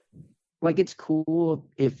it's cool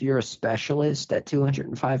if you're a specialist at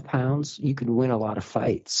 205 pounds, you can win a lot of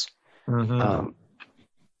fights. Mm-hmm.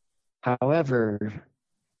 However,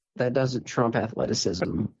 that doesn't trump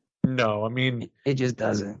athleticism. No, I mean, it just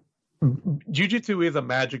doesn't. Jiu-jitsu is a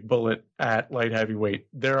magic bullet at light heavyweight.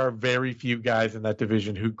 There are very few guys in that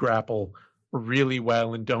division who grapple really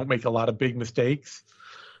well and don't make a lot of big mistakes.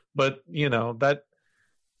 But that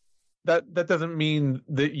doesn't mean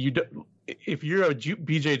that you don't. If you're a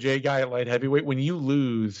BJJ guy at light heavyweight, when you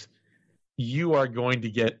lose, you are going to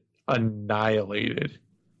get annihilated.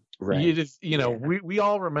 Right. You just, we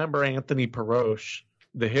all remember Anthony Perosh,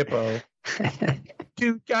 the hippo.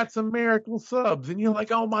 Dude got some miracle subs, and you're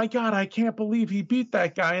like, oh my God, I can't believe he beat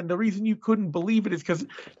that guy. And the reason you couldn't believe it is because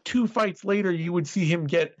 2 fights later, you would see him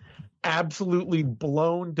get absolutely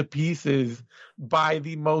blown to pieces by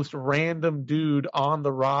the most random dude on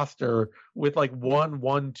the roster with like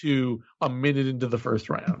 1-1-2 a minute into the first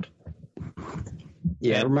round.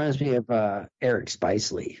 Yeah, it reminds me of Eric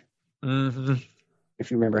Spicely. Mm-hmm. If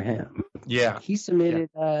you remember him. Yeah. He submitted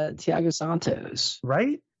Thiago Santos.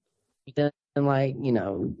 Right? And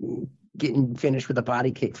getting finished with a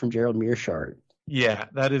body kick from Gerald Mearshart. Yeah,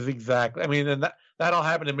 that is exactly. I mean, and that all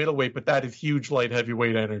happened in middleweight, but that is huge light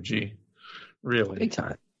heavyweight energy. Really. Big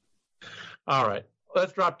time. All right.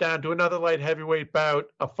 Let's drop down to another light heavyweight bout,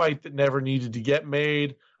 a fight that never needed to get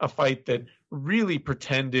made, a fight that really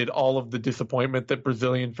pretended all of the disappointment that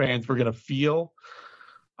Brazilian fans were going to feel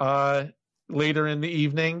later in the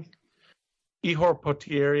evening. Ihor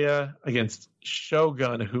Potieria against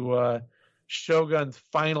Shogun, who Shogun's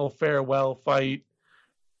final farewell fight.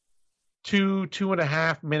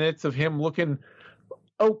 2.5 minutes of him looking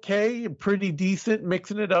okay, pretty decent,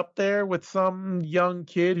 mixing it up there with some young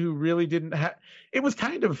kid who really didn't have. It was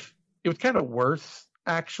kind of worse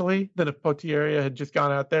actually than if Potieria had just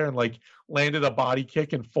gone out there and like landed a body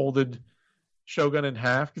kick and folded Shogun in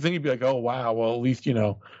half. Because then you'd be like, oh wow, well at least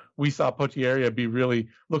we saw Potieria be really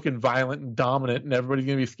looking violent and dominant, and everybody's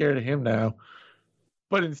gonna be scared of him now.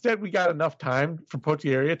 But instead, we got enough time for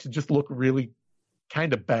Potieria to just look really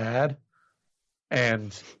kind of bad.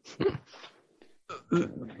 And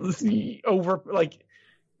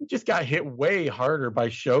just got hit way harder by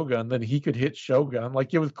Shogun than he could hit Shogun.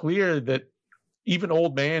 Like, it was clear that even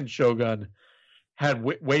old man Shogun had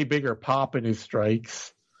way bigger pop in his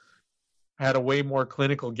strikes, had a way more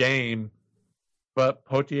clinical game. But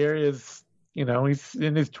Potieria's, he's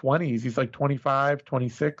in his 20s. He's like 25,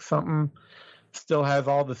 26, something. Still has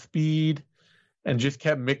all the speed. And just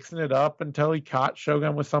kept mixing it up until he caught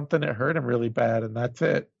Shogun with something that hurt him really bad, and that's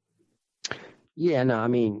it. Yeah, no, I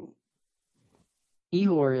mean,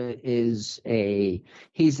 Ihor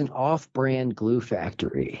he's an off-brand glue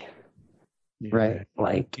factory, right?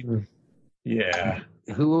 Like, yeah,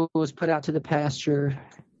 who was put out to the pasture?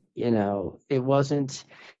 It wasn't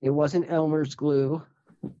Elmer's glue.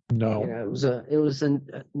 No. You know, it was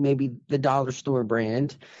maybe the dollar store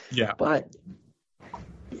brand, Yeah. but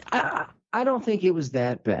I don't think it was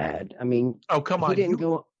that bad. I mean, Oh, come on. He didn't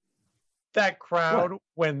go. That crowd,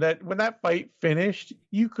 when that fight finished,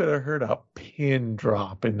 you could have heard a pin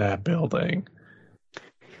drop in that building.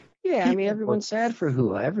 Yeah, I mean, everyone's sad for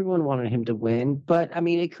Hua. Everyone wanted him to win, but I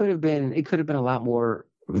mean, it could have been a lot more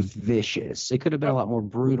vicious. It could have been a lot more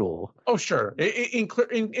brutal. Oh, sure. In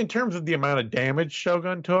terms of the amount of damage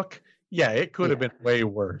Shogun took, yeah, it could have been way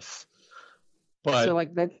worse. But so,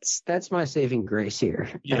 like, that's my saving grace here.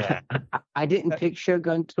 Yeah. I didn't pick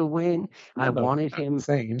Shogun to win. I wanted him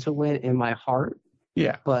to win in my heart.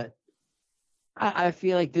 Yeah. But I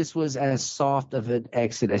feel like this was as soft of an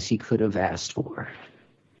exit as he could have asked for.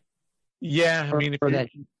 Yeah, I mean, that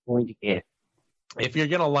he's going to get. If you're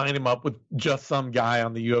going to line him up with just some guy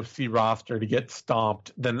on the UFC roster to get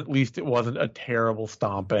stomped, then at least it wasn't a terrible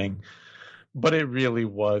stomping. But it really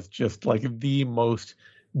was just like the most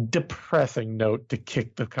depressing note to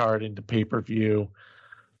kick the card into pay-per-view.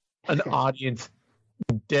 An audience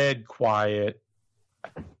dead quiet,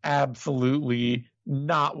 absolutely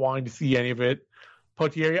not wanting to see any of it.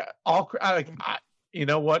 Potieri, you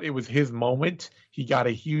know what? It was his moment. He got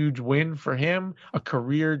a huge win for him, a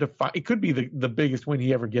career defining. It could be the biggest win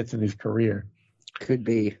he ever gets in his career. Could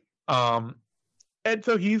be. And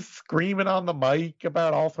so he's screaming on the mic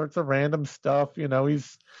about all sorts of random stuff. You know,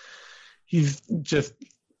 he's just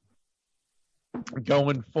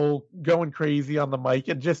going crazy on the mic,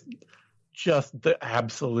 and just the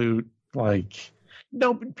absolute, like,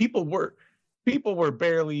 no, people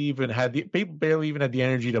barely even had the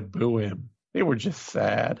energy to boo him. They were just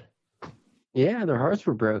sad. Yeah, their hearts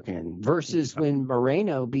were broken. Versus when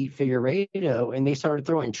Moreno beat Figueiredo and they started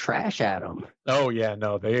throwing trash at him. Oh yeah,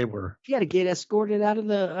 no, they were. He had to get escorted out of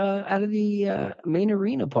the main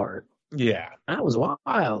arena part. Yeah, that was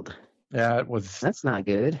wild. Yeah, it was. That's not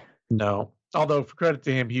good. No, although for credit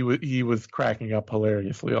to him, he was cracking up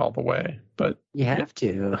hilariously all the way. But you have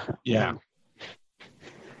to. Yeah.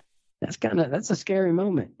 That's a scary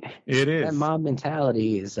moment. It is. That mob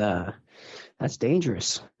mentality is that's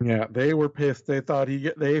dangerous. Yeah, they were pissed. They thought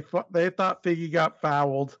Figgy got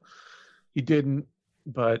fouled. He didn't,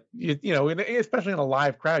 but you know, especially in a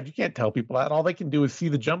live crowd, you can't tell people that. All they can do is see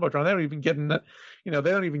the jumbotron. They don't even get they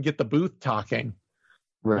don't even get the booth talking.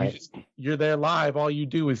 Right. You're there live. All you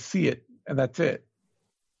do is see it, and that's it.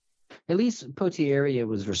 At least Potieri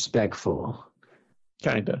was respectful.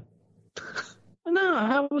 Kinda. No,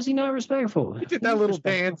 how was he not respectful? He did that little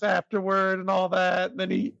dance afterward and all that. And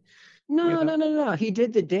then he. No. He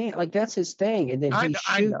did the dance, like that's his thing, and then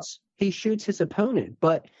he shoots his opponent.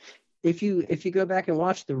 But if you go back and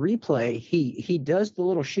watch the replay, he does the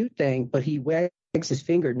little shoot thing, but he wags his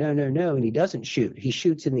finger, no, and he doesn't shoot. He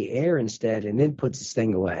shoots in the air instead, and then puts his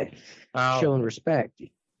thing away, showing respect.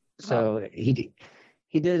 So he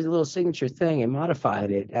did a little signature thing and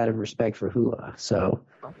modified it out of respect for Hua. So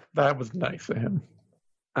that was nice of him.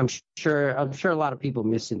 I'm sure a lot of people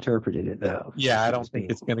misinterpreted it though. Yeah, I don't think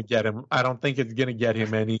it's going to get him. I don't think it's going to get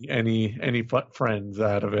him any friends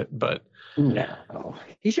out of it. But no,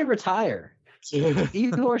 he should retire.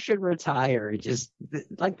 Igor should retire. Just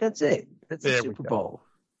like that's it. That's the Super Bowl.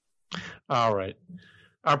 All right.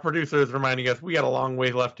 Our producer is reminding us we got a long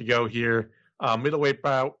way left to go here. Middleweight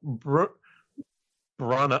bout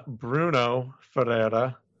Bruno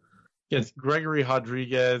Ferreira against Gregory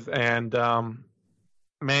Rodriguez, and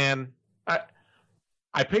man,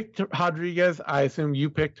 I picked Rodriguez. I assume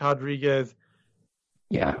you picked Rodriguez.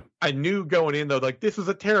 Yeah. I knew going in though, like this was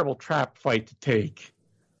a terrible trap fight to take.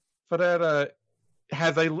 Ferreira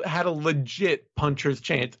had a legit puncher's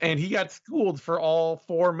chance, and he got schooled for all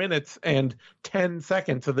 4 minutes and 10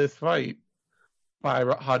 seconds of this fight by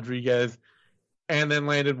Rodriguez, and then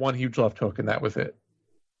landed one huge left hook, and that was it.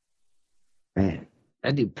 Man,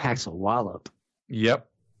 that dude packs a wallop. Yep.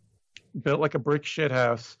 Built like a brick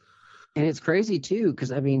shithouse. And it's crazy, too,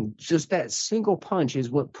 because, I mean, just that single punch is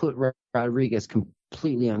what put Rodriguez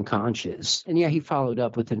completely unconscious. And, yeah, he followed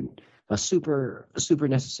up with a super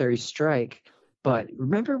necessary strike. But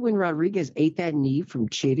remember when Rodriguez ate that knee from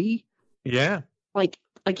Chitty? Yeah. Like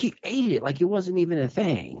he ate it like it wasn't even a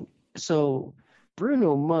thing. So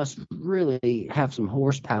Bruno must really have some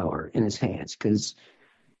horsepower in his hands, because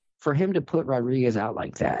for him to put Rodriguez out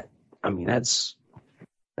like that, I mean, that's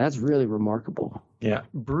really remarkable. Yeah,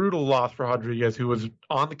 brutal loss for Rodriguez, who was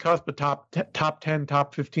on the cusp of top 10,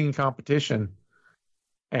 top 15 competition,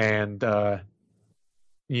 and now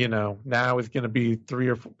is going to be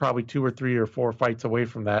probably 2 or 3 or 4 fights away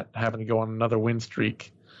from that, having to go on another win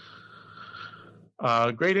streak.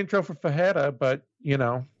 Great intro for Fajeda, but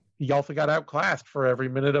he also got outclassed for every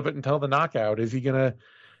minute of it until the knockout. Is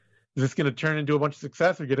this gonna turn into a bunch of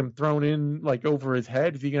success or get him thrown in like over his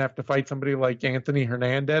head? Is he gonna have to fight somebody like Anthony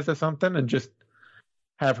Hernandez or something and just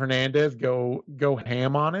have Hernandez go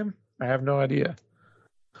ham on him? I have no idea.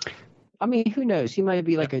 I mean, who knows? He might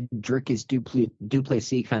be like a Dricus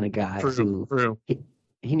Duplessis kind of guy. True.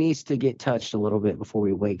 He needs to get touched a little bit before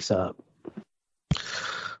he wakes up.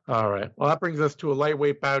 All right. Well, that brings us to a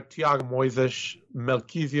lightweight bout. Thiago Moises,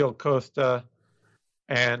 Melquizio Costa,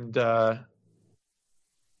 and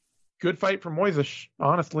good fight for Moises,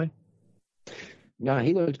 honestly. No,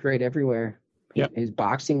 he looked great everywhere. Yeah. His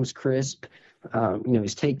boxing was crisp.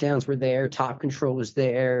 His takedowns were there. Top control was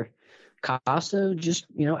there. Costa just,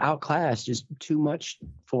 outclassed. Just too much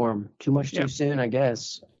for him. Too much too soon, I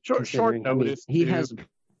guess. Short notice. He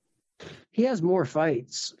has more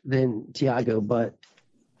fights than Thiago, but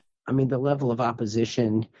the level of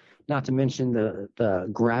opposition, not to mention the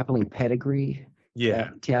grappling pedigree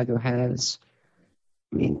that Thiago has.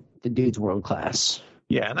 The dude's world class.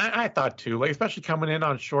 Yeah, and I thought too, like especially coming in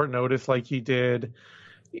on short notice like he did,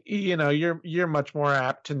 you're much more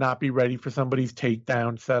apt to not be ready for somebody's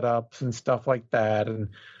takedown setups and stuff like that, and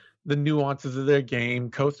the nuances of their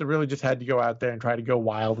game. Costa really just had to go out there and try to go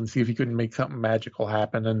wild and see if he couldn't make something magical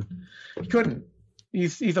happen, and he couldn't.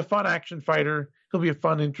 He's a fun action fighter. He'll be a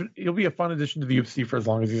fun addition to the UFC for as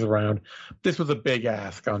long as he's around. This was a big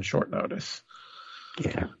ask on short notice.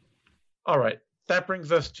 Yeah. All right. That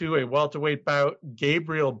brings us to a welterweight bout.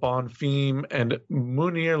 Gabriel Bonfim and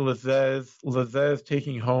Munir Lazzez. Lazzez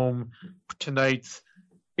taking home tonight's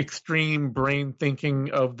Extreme Brain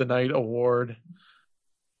Thinking of the Night award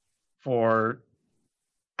for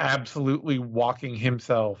absolutely walking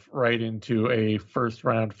himself right into a first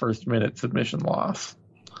minute submission loss.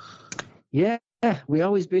 Yeah, we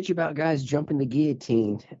always bitch about guys jumping the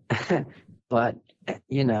guillotine, but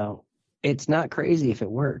it's not crazy if it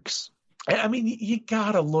works. You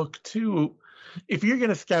gotta look too, if you're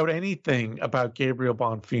gonna scout anything about Gabriel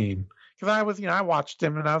Bonfim, because I watched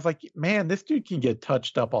him and I was like, man, this dude can get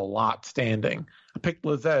touched up a lot standing. I picked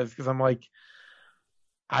Lazzez because I'm like,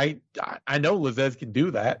 I know Lazzez can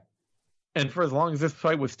do that, and for as long as this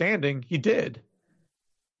fight was standing, he did.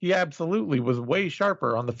 He absolutely was way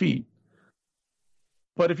sharper on the feet.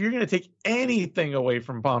 But if you're gonna take anything away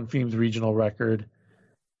from Bonfim's regional record,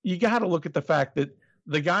 you got to look at the fact that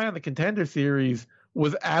the guy on the Contender Series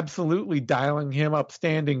was absolutely dialing him up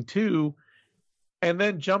standing too, and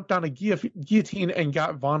then jumped on a guillotine and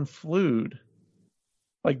got Von Flued.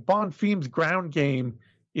 Like Bonfim's ground game,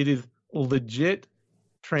 it is legit,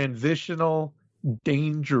 transitional,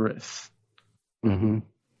 dangerous. Mm-hmm.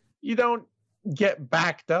 You don't get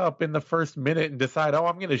backed up in the first minute and decide,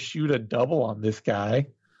 I'm going to shoot a double on this guy.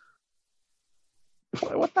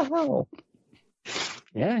 What the hell?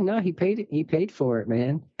 Yeah, no, he paid for it,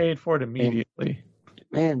 man. Paid for it immediately.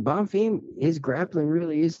 Man, Bonfim, his grappling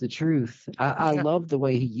really is the truth. I love the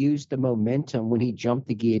way he used the momentum when he jumped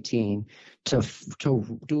the guillotine to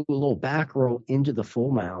do a little back roll into the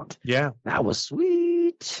full mount. Yeah, that was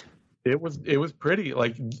sweet. It was pretty.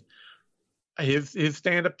 Like his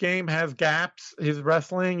stand-up game has gaps. His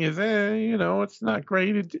wrestling is, it's not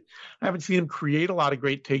great. I haven't seen him create a lot of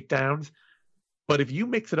great takedowns. But if you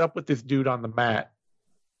mix it up with this dude on the mat,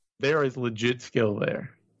 there is legit skill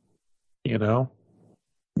there. You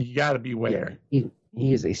got to beware. Yeah,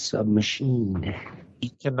 he is a submachine.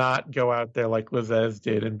 You cannot go out there like Lazzez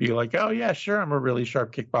did and be like, oh, yeah, sure, I'm a really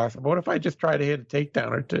sharp kickboxer. But what if I just try to hit a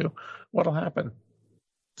takedown or two? What'll happen?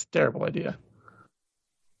 It's a terrible idea.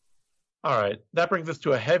 All right. That brings us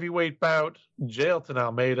to a heavyweight bout. Jailton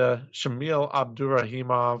Almeida, Shamil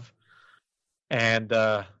Abdurrahimov. And,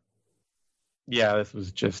 this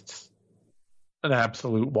was just an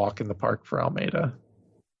absolute walk in the park for Almeida,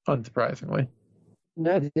 unsurprisingly.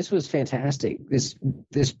 No, this was fantastic. This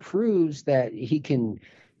proves that he can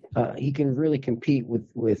really compete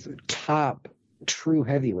with top true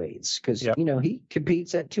heavyweights because he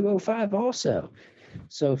competes at 205 also.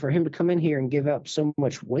 So for him to come in here and give up so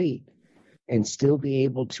much weight and still be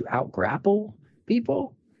able to out-grapple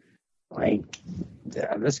people, like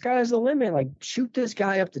the sky's the limit. Like shoot this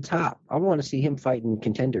guy up the top. I want to see him fighting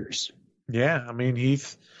contenders. Yeah, I mean he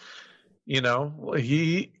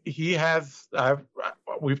has.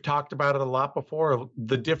 We've talked about it a lot before.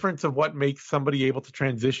 The difference of what makes somebody able to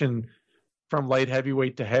transition from light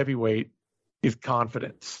heavyweight to heavyweight is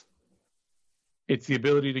confidence. It's the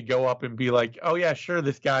ability to go up and be like, oh yeah, sure,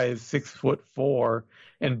 this guy is 6'4"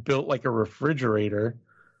 and built like a refrigerator,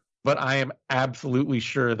 but I am absolutely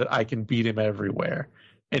sure that I can beat him everywhere.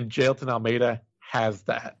 And Jailton Almeida has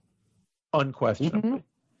that, unquestionably.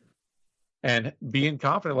 and being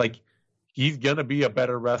confident, like he's going to be a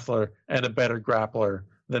better wrestler and a better grappler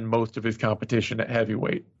than most of his competition at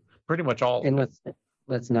heavyweight. Pretty much all. And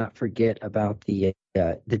let's not forget about the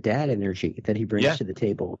dad energy that he brings to the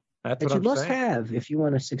table. That's that what you I'm must saying. have if you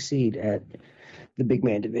want to succeed at the big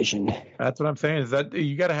man division. That's what I'm saying, is that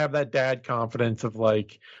you got to have that dad confidence of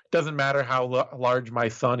like, doesn't matter how large my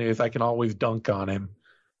son is, I can always dunk on him.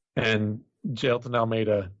 And Jailton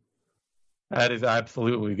Almeida, that is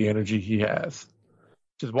absolutely the energy he has.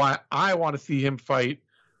 Which is why I want to see him fight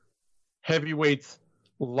heavyweight's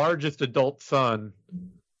largest adult son,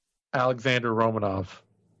 Alexander Romanov.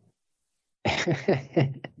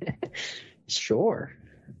 Sure.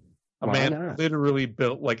 A man literally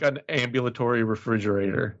built like an ambulatory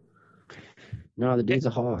refrigerator. No, the dude's a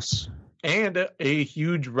hoss. And a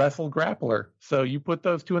huge wrestle grappler. So you put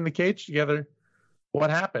those two in the cage together, what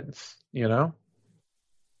happens? You know?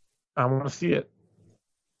 I want to see it.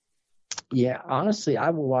 Yeah, honestly, I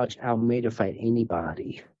will watch Almeida fight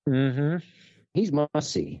anybody. Mm-hmm. He's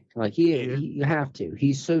must-see. Like, you have to.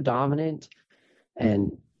 He's so dominant.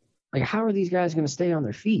 And, like, how are these guys going to stay on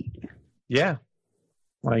their feet? Yeah.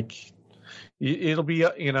 Like, it'll be,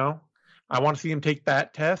 you know, I want to see him take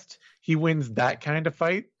that test. He wins that kind of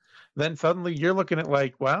fight. Then suddenly you're looking at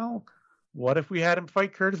like, well, what if we had him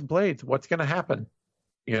fight Curtis Blades? What's going to happen?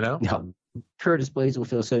 You know? No, Curtis Blades will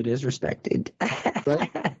feel so disrespected.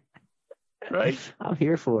 Right. I'm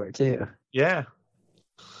here for it, too. Yeah.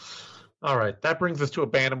 All right. That brings us to a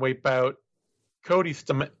bantamweight bout. Cody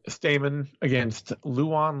Stamann against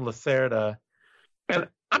Luan Lacerda. And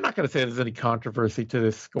I'm not going to say there's any controversy to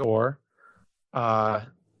this score. The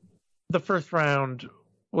first round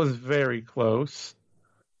was very close.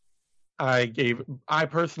 I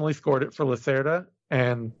personally scored it for Lacerda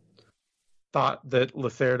and thought that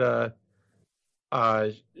Lacerda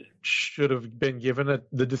should have been given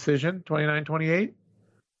the decision, 29-28.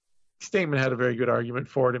 Stamann had a very good argument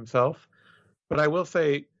for it himself. But I will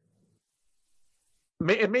say,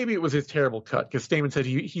 and maybe it was his terrible cut, because Stamann said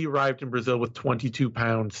he arrived in Brazil with 22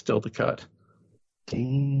 pounds still to cut.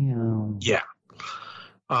 Damn. Yeah.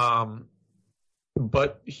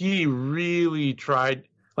 But he really tried.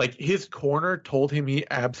 Like, his corner told him he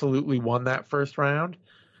absolutely won that first round.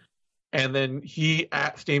 And then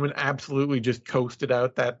Stamann absolutely just coasted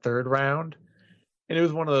out that third round. And it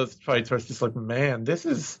was one of those fights where it's just like, man, this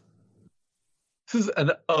is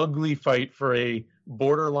an ugly fight for a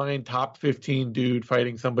borderline top 15 dude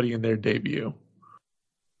fighting somebody in their debut.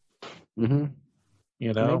 Mm-hmm.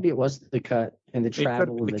 You know? Maybe it was the cut and the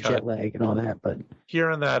travel and the jet lag and all that, but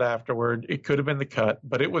hearing that afterward, it could have been the cut,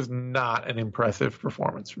 but it was not an impressive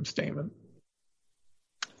performance from Stamann.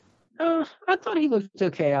 I thought he looked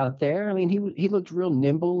okay out there. I mean, he looked real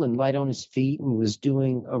nimble and light on his feet and was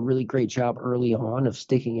doing a really great job early on of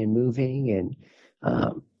sticking and moving. And,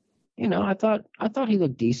 you know, I thought he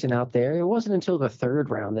looked decent out there. It wasn't until the third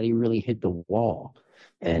round that he really hit the wall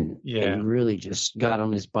and really just got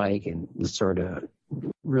on his bike and sort of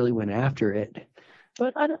really went after it.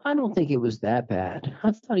 But I don't think it was that bad.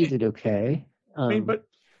 I thought he did okay. I mean, but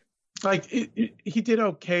like he did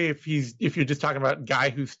okay if you're just talking about guy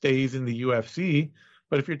who stays in the UFC.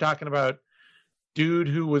 But if you're talking about dude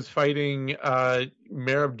who was fighting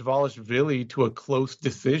Merab Dvalishvili to a close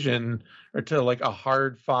decision or to like a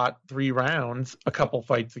hard fought 3 rounds a couple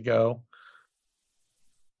fights ago,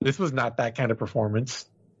 this was not that kind of performance.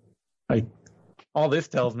 Like, all this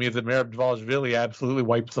tells me is that Merab Dvalishvili absolutely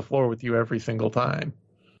wipes the floor with you every single time.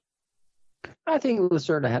 I think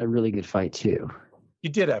Lacerda had a really good fight too. He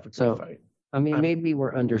did have a good fight. I mean, maybe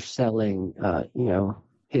we're underselling, you know,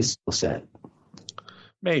 his skill set.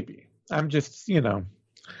 Maybe. I'm just, you know,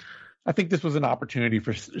 I think this was an opportunity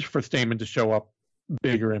for Stamann to show up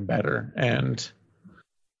bigger and better, and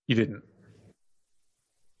he didn't.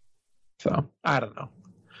 So, I don't know.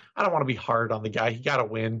 I don't want to be hard on the guy. He got to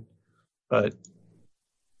win, but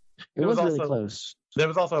it was really close. There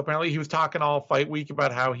was also apparently he was talking all fight week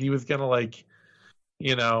about how he was going to, like,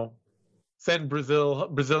 you know, send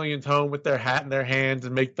Brazilians home with their hat in their hands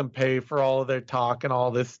and make them pay for all of their talk and all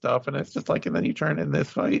this stuff. And it's just like, and then you turn in this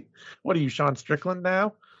fight. What are you, Sean Strickland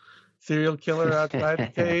now? Serial killer outside the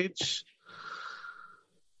cage?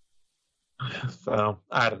 So,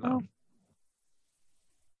 I don't know.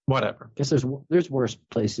 Whatever. Guess there's worse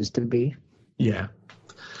places to be. Yeah.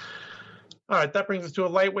 All right, that brings us to a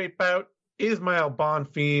lightweight bout. Ismail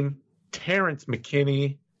Bonfim, Terrence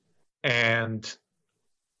McKinney, and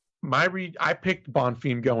I picked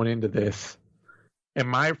Bonfim going into this, and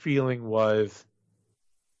my feeling was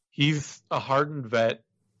he's a hardened vet.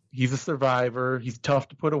 He's a survivor. He's tough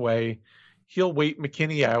to put away. he'll wait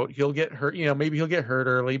McKinney out. He'll get hurt. Maybe he'll get hurt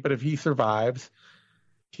early, but if he survives,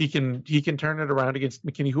 he can turn it around against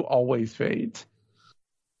McKinney, who always fades.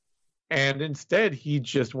 And instead, he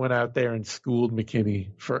just went out there and schooled McKinney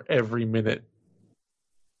for every minute.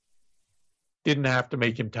 Didn't have to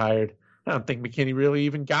make him tired. I don't think McKinney really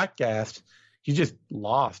even got gassed. He just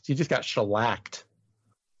lost. He just got shellacked.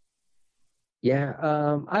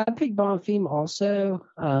 Yeah, I picked Bonfim also.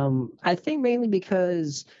 I think mainly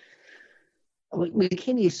because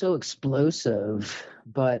McKinney is so explosive,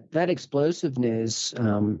 but that explosiveness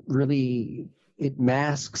really it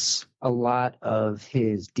masks a lot of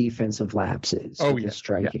his defensive lapses. His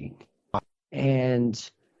striking. Yeah.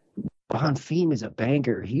 And Bonfim is a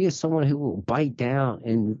banker. He is someone who will bite down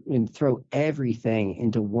and throw everything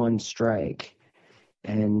into one strike.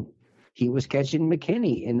 And he was catching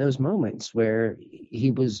McKinney in those moments where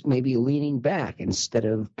he was maybe leaning back instead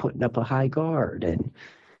of putting up a high guard. And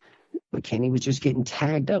McKinney was just getting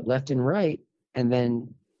tagged up left and right. And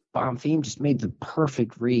then Bonfim just made the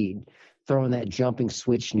perfect read, throwing that jumping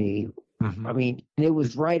switch knee. Mm-hmm. I mean, it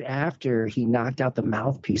was right after he knocked out the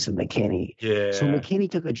mouthpiece of McKinney. Yeah. So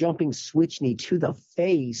McKinney took a jumping switch knee to the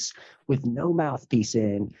face with no mouthpiece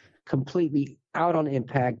in, completely out on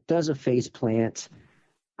impact, does a face plant.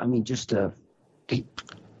 I mean,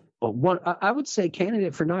 I would say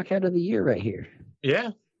candidate for knockout of the year right here.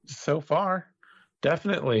 Yeah, so far,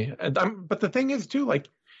 definitely. But the thing is, too, like,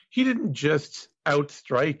 he didn't just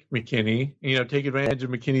outstrike McKinney, take advantage of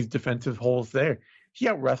McKinney's defensive holes there. He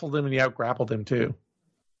out-wrestled him and he out-grappled him, too.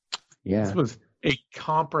 Yeah. This was a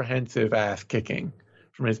comprehensive ass-kicking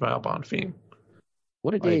from Ismail Bonfim.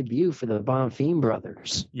 What a debut for the Bonfim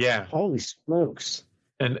brothers. Yeah. Holy smokes.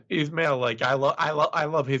 And Ismail, I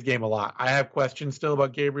love his game a lot. I have questions still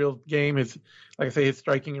about Gabriel's game. His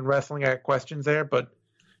striking and wrestling, I have questions there. But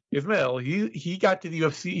Ismail, he got to the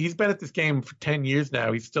UFC. He's been at this game for 10 years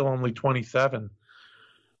now. He's still only 27.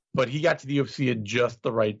 But he got to the UFC at just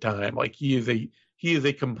the right time. Like, he is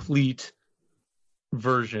a complete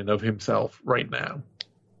version of himself right now,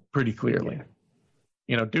 pretty clearly.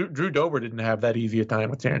 Yeah. Drew Dober didn't have that easy a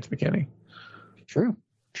time with Terrence McKinney. True.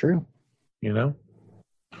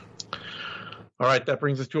 All right, that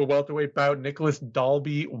brings us to a welterweight bout. Nicholas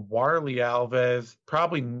Dalby, Warley Alves.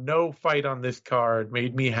 Probably no fight on this card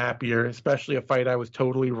made me happier, especially a fight I was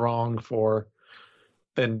totally wrong for,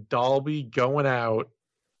 than Dalby going out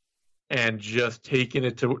and just taking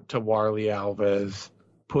it to Warley Alves,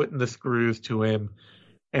 putting the screws to him,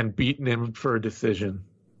 and beating him for a decision.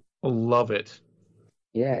 Love it.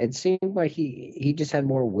 Yeah, it seemed like he just had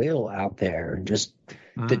more will out there, and just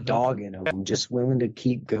the dog in him, just willing to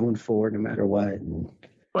keep going forward no matter what. And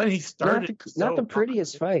but he started not the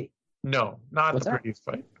prettiest fight. No, not the prettiest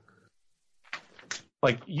fight.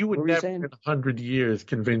 Like, you would never in 100 years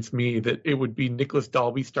convince me that it would be Nicholas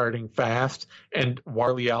Dalby starting fast and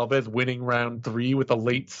Warley Alves winning round 3 with a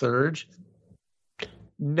late surge.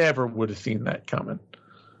 Never would have seen that coming.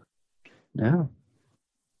 No.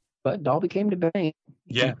 But Dalby came to bang.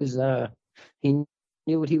 Yeah. He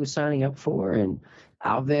knew what he was signing up for, and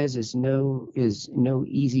Alves is no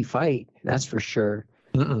easy fight, that's for sure.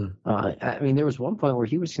 I mean, there was one point where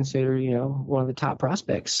he was considered, one of the top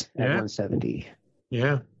prospects at 170.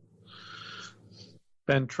 Yeah.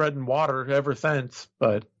 Been treading water ever since,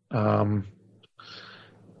 but I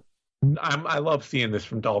love seeing this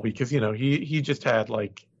from Dalby because he just had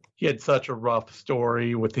he had such a rough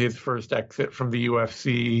story with his first exit from the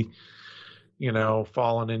UFC,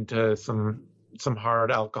 falling into some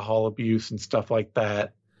hard alcohol abuse and stuff like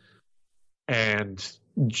that, and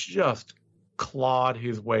just clawed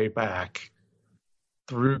his way back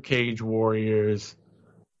through Cage Warriors,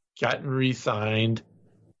 gotten re-signed,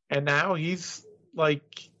 and now he's 4-1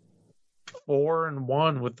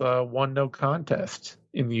 with a 1-no contest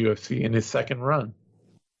in the UFC in his second run.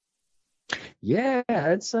 Yeah,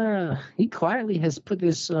 it's he quietly has put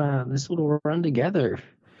this little run together.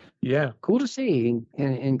 Yeah, cool to see,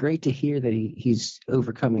 and great to hear that he's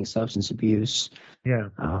overcoming substance abuse. Yeah,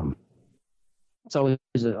 it's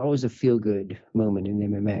always a feel good moment in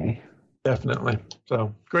MMA. Definitely.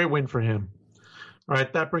 So great win for him. All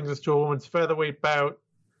right, that brings us to a women's featherweight bout.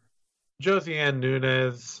 Josiane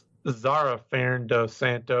Nunes, Zara Ferran dos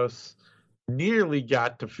Santos nearly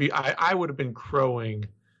got defeat. I would have been crowing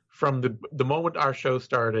from the moment our show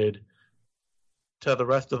started to the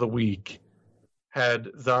rest of the week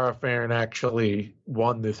had Zara Ferran actually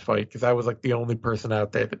won this fight, because I was the only person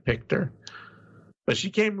out there that picked her. But she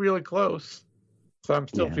came really close, so I'm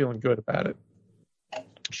still feeling good about it.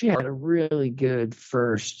 She had a really good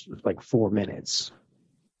first 4 minutes.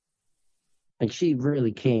 She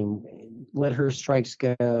really let her strikes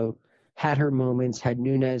go, had her moments, had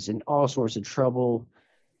Nunes in all sorts of trouble.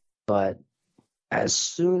 But as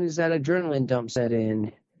soon as that adrenaline dump set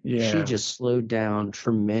in, she just slowed down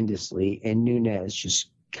tremendously. And Nunes just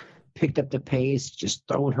picked up the pace, just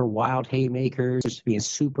throwing her wild haymakers, being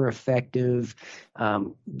super effective,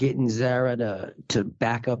 getting Zara to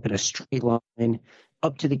back up in a straight line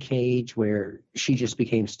up to the cage where she just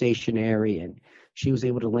became stationary, and she was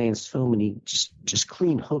able to land so many just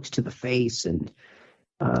clean hooks to the face. And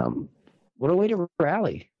what a way to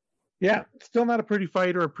rally. Yeah, still not a pretty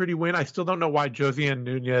fight or a pretty win. I still don't know why Josiane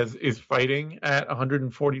Nunes is fighting at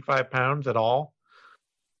 145 pounds at all.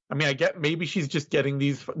 I mean, I get maybe she's just getting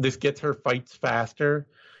this gets her fights faster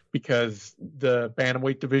because the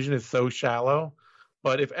bantamweight division is so shallow.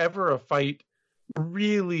 But if ever a fight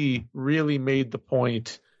really, really made the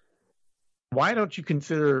point, why don't you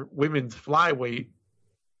consider women's flyweight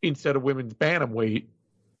instead of women's bantamweight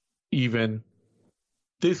even?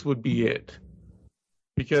 This would be it.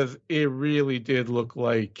 Because it really did look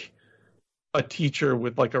like a teacher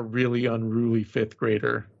with like a really unruly fifth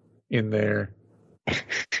grader in there.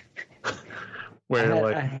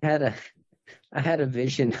 Where I had a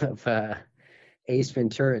vision of Ace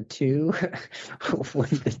Ventura 2 when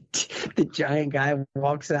the giant guy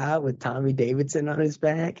walks out with Tommy Davidson on his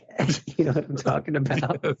back. You know what I'm talking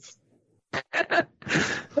about? Yes.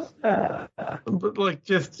 But like,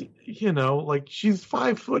 just, you know, like she's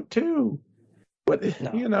 5'2". What,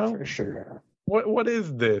 no, you know, for sure. What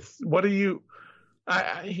is this? What are you?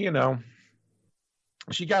 You know,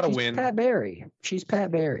 she got to win. She's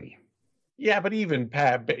Pat Barry. Yeah, but even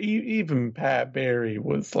Pat Barry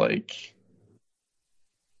was like,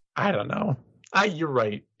 I don't know.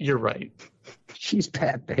 You're right. She's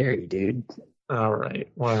Pat Barry, dude. All right.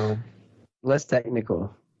 Well, less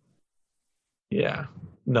technical. Yeah.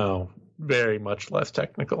 No, very much less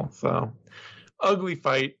technical. So. Ugly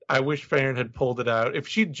fight. I wish Farron had pulled it out. If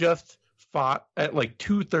she'd just fought at like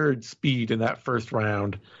 2/3 speed in that first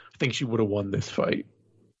round, I think she would have won this fight.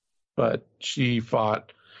 But she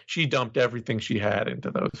dumped everything she had into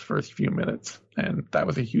those first few minutes, and that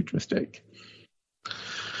was a huge mistake. All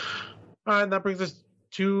right, and that brings us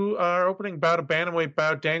to our opening bout, a bantamweight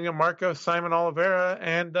bout. Daniel Marcos, Simon Oliveira,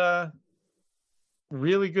 and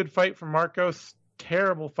really good fight from Marcos.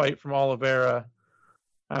 Terrible fight from Oliveira.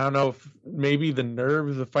 I don't know if maybe the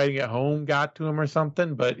nerves of fighting at home got to him or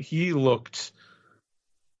something, but he looked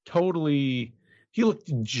jittery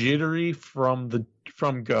from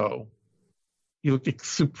go. He looked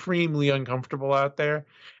supremely uncomfortable out there.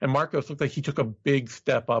 And Marcos looked like he took a big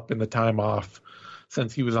step up in the time off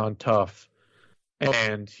since he was on Tough.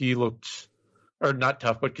 And he looked, or not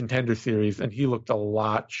Tough, but Contender Series. And he looked a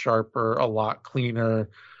lot sharper, a lot cleaner,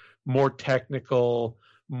 more technical,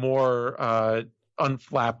 more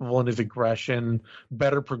unflappable in his aggression,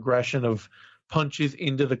 better progression of punches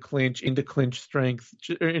into the clinch, into clinch strikes.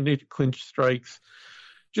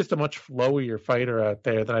 Just a much flowier fighter out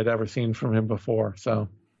there than I'd ever seen from him before. So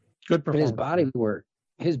good performance.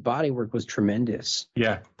 His body work was tremendous.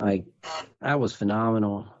 Yeah. Like, that was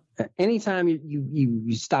phenomenal. Anytime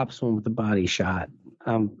you stop someone with a body shot,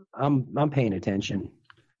 I'm paying attention.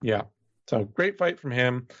 Yeah. So great fight from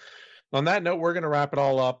him. On that note, we're going to wrap it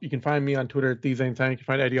all up. You can find me on Twitter at TheZaneTime. You can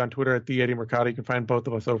find Eddie on Twitter at TheEddieMercado. You can find both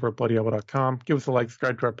of us over at BloodyElbow.com. Give us a like,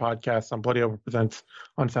 subscribe to our podcast on Bloody Elbow Presents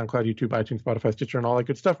on SoundCloud, YouTube, iTunes, Spotify, Stitcher, and all that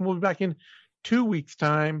good stuff. And we'll be back in 2 weeks'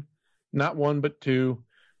 time, not 1 but 2,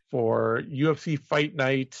 for UFC Fight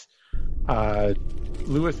Night,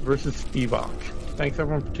 Lewis versus Spivak. Thanks,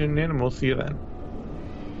 everyone, for tuning in, and we'll see you then.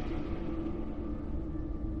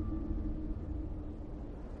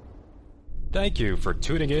 Thank you for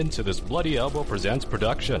tuning in to this Bloody Elbow Presents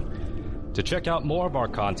production. To check out more of our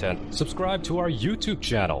content, subscribe to our YouTube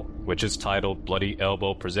channel, which is titled Bloody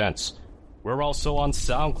Elbow Presents. We're also on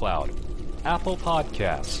SoundCloud, Apple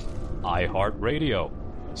Podcasts, iHeartRadio,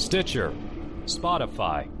 Stitcher,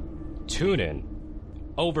 Spotify, TuneIn,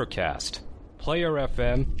 Overcast, Player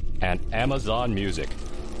FM, and Amazon Music.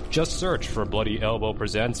 Just search for Bloody Elbow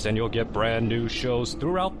Presents and you'll get brand new shows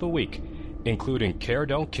throughout the week, including Care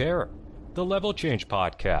Don't Care, the Level Change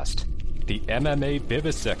Podcast, the MMA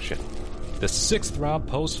Vivisection, the 6th Round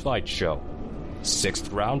Post-Fight Show,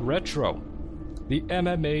 6th Round Retro, the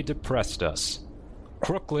MMA Depressed Us,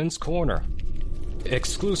 Crooklyn's Corner,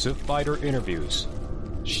 exclusive fighter interviews,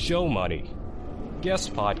 show money,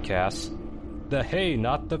 guest podcasts, the Hey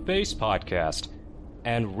Not the Face podcast,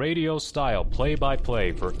 and radio-style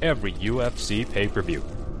play-by-play for every UFC pay-per-view.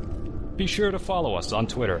 Be sure to follow us on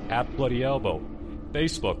Twitter at Bloody Elbow,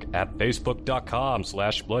 Facebook at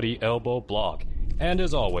facebook.com/BloodyElbowBlog, and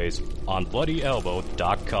as always, on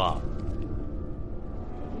BloodyElbow.com.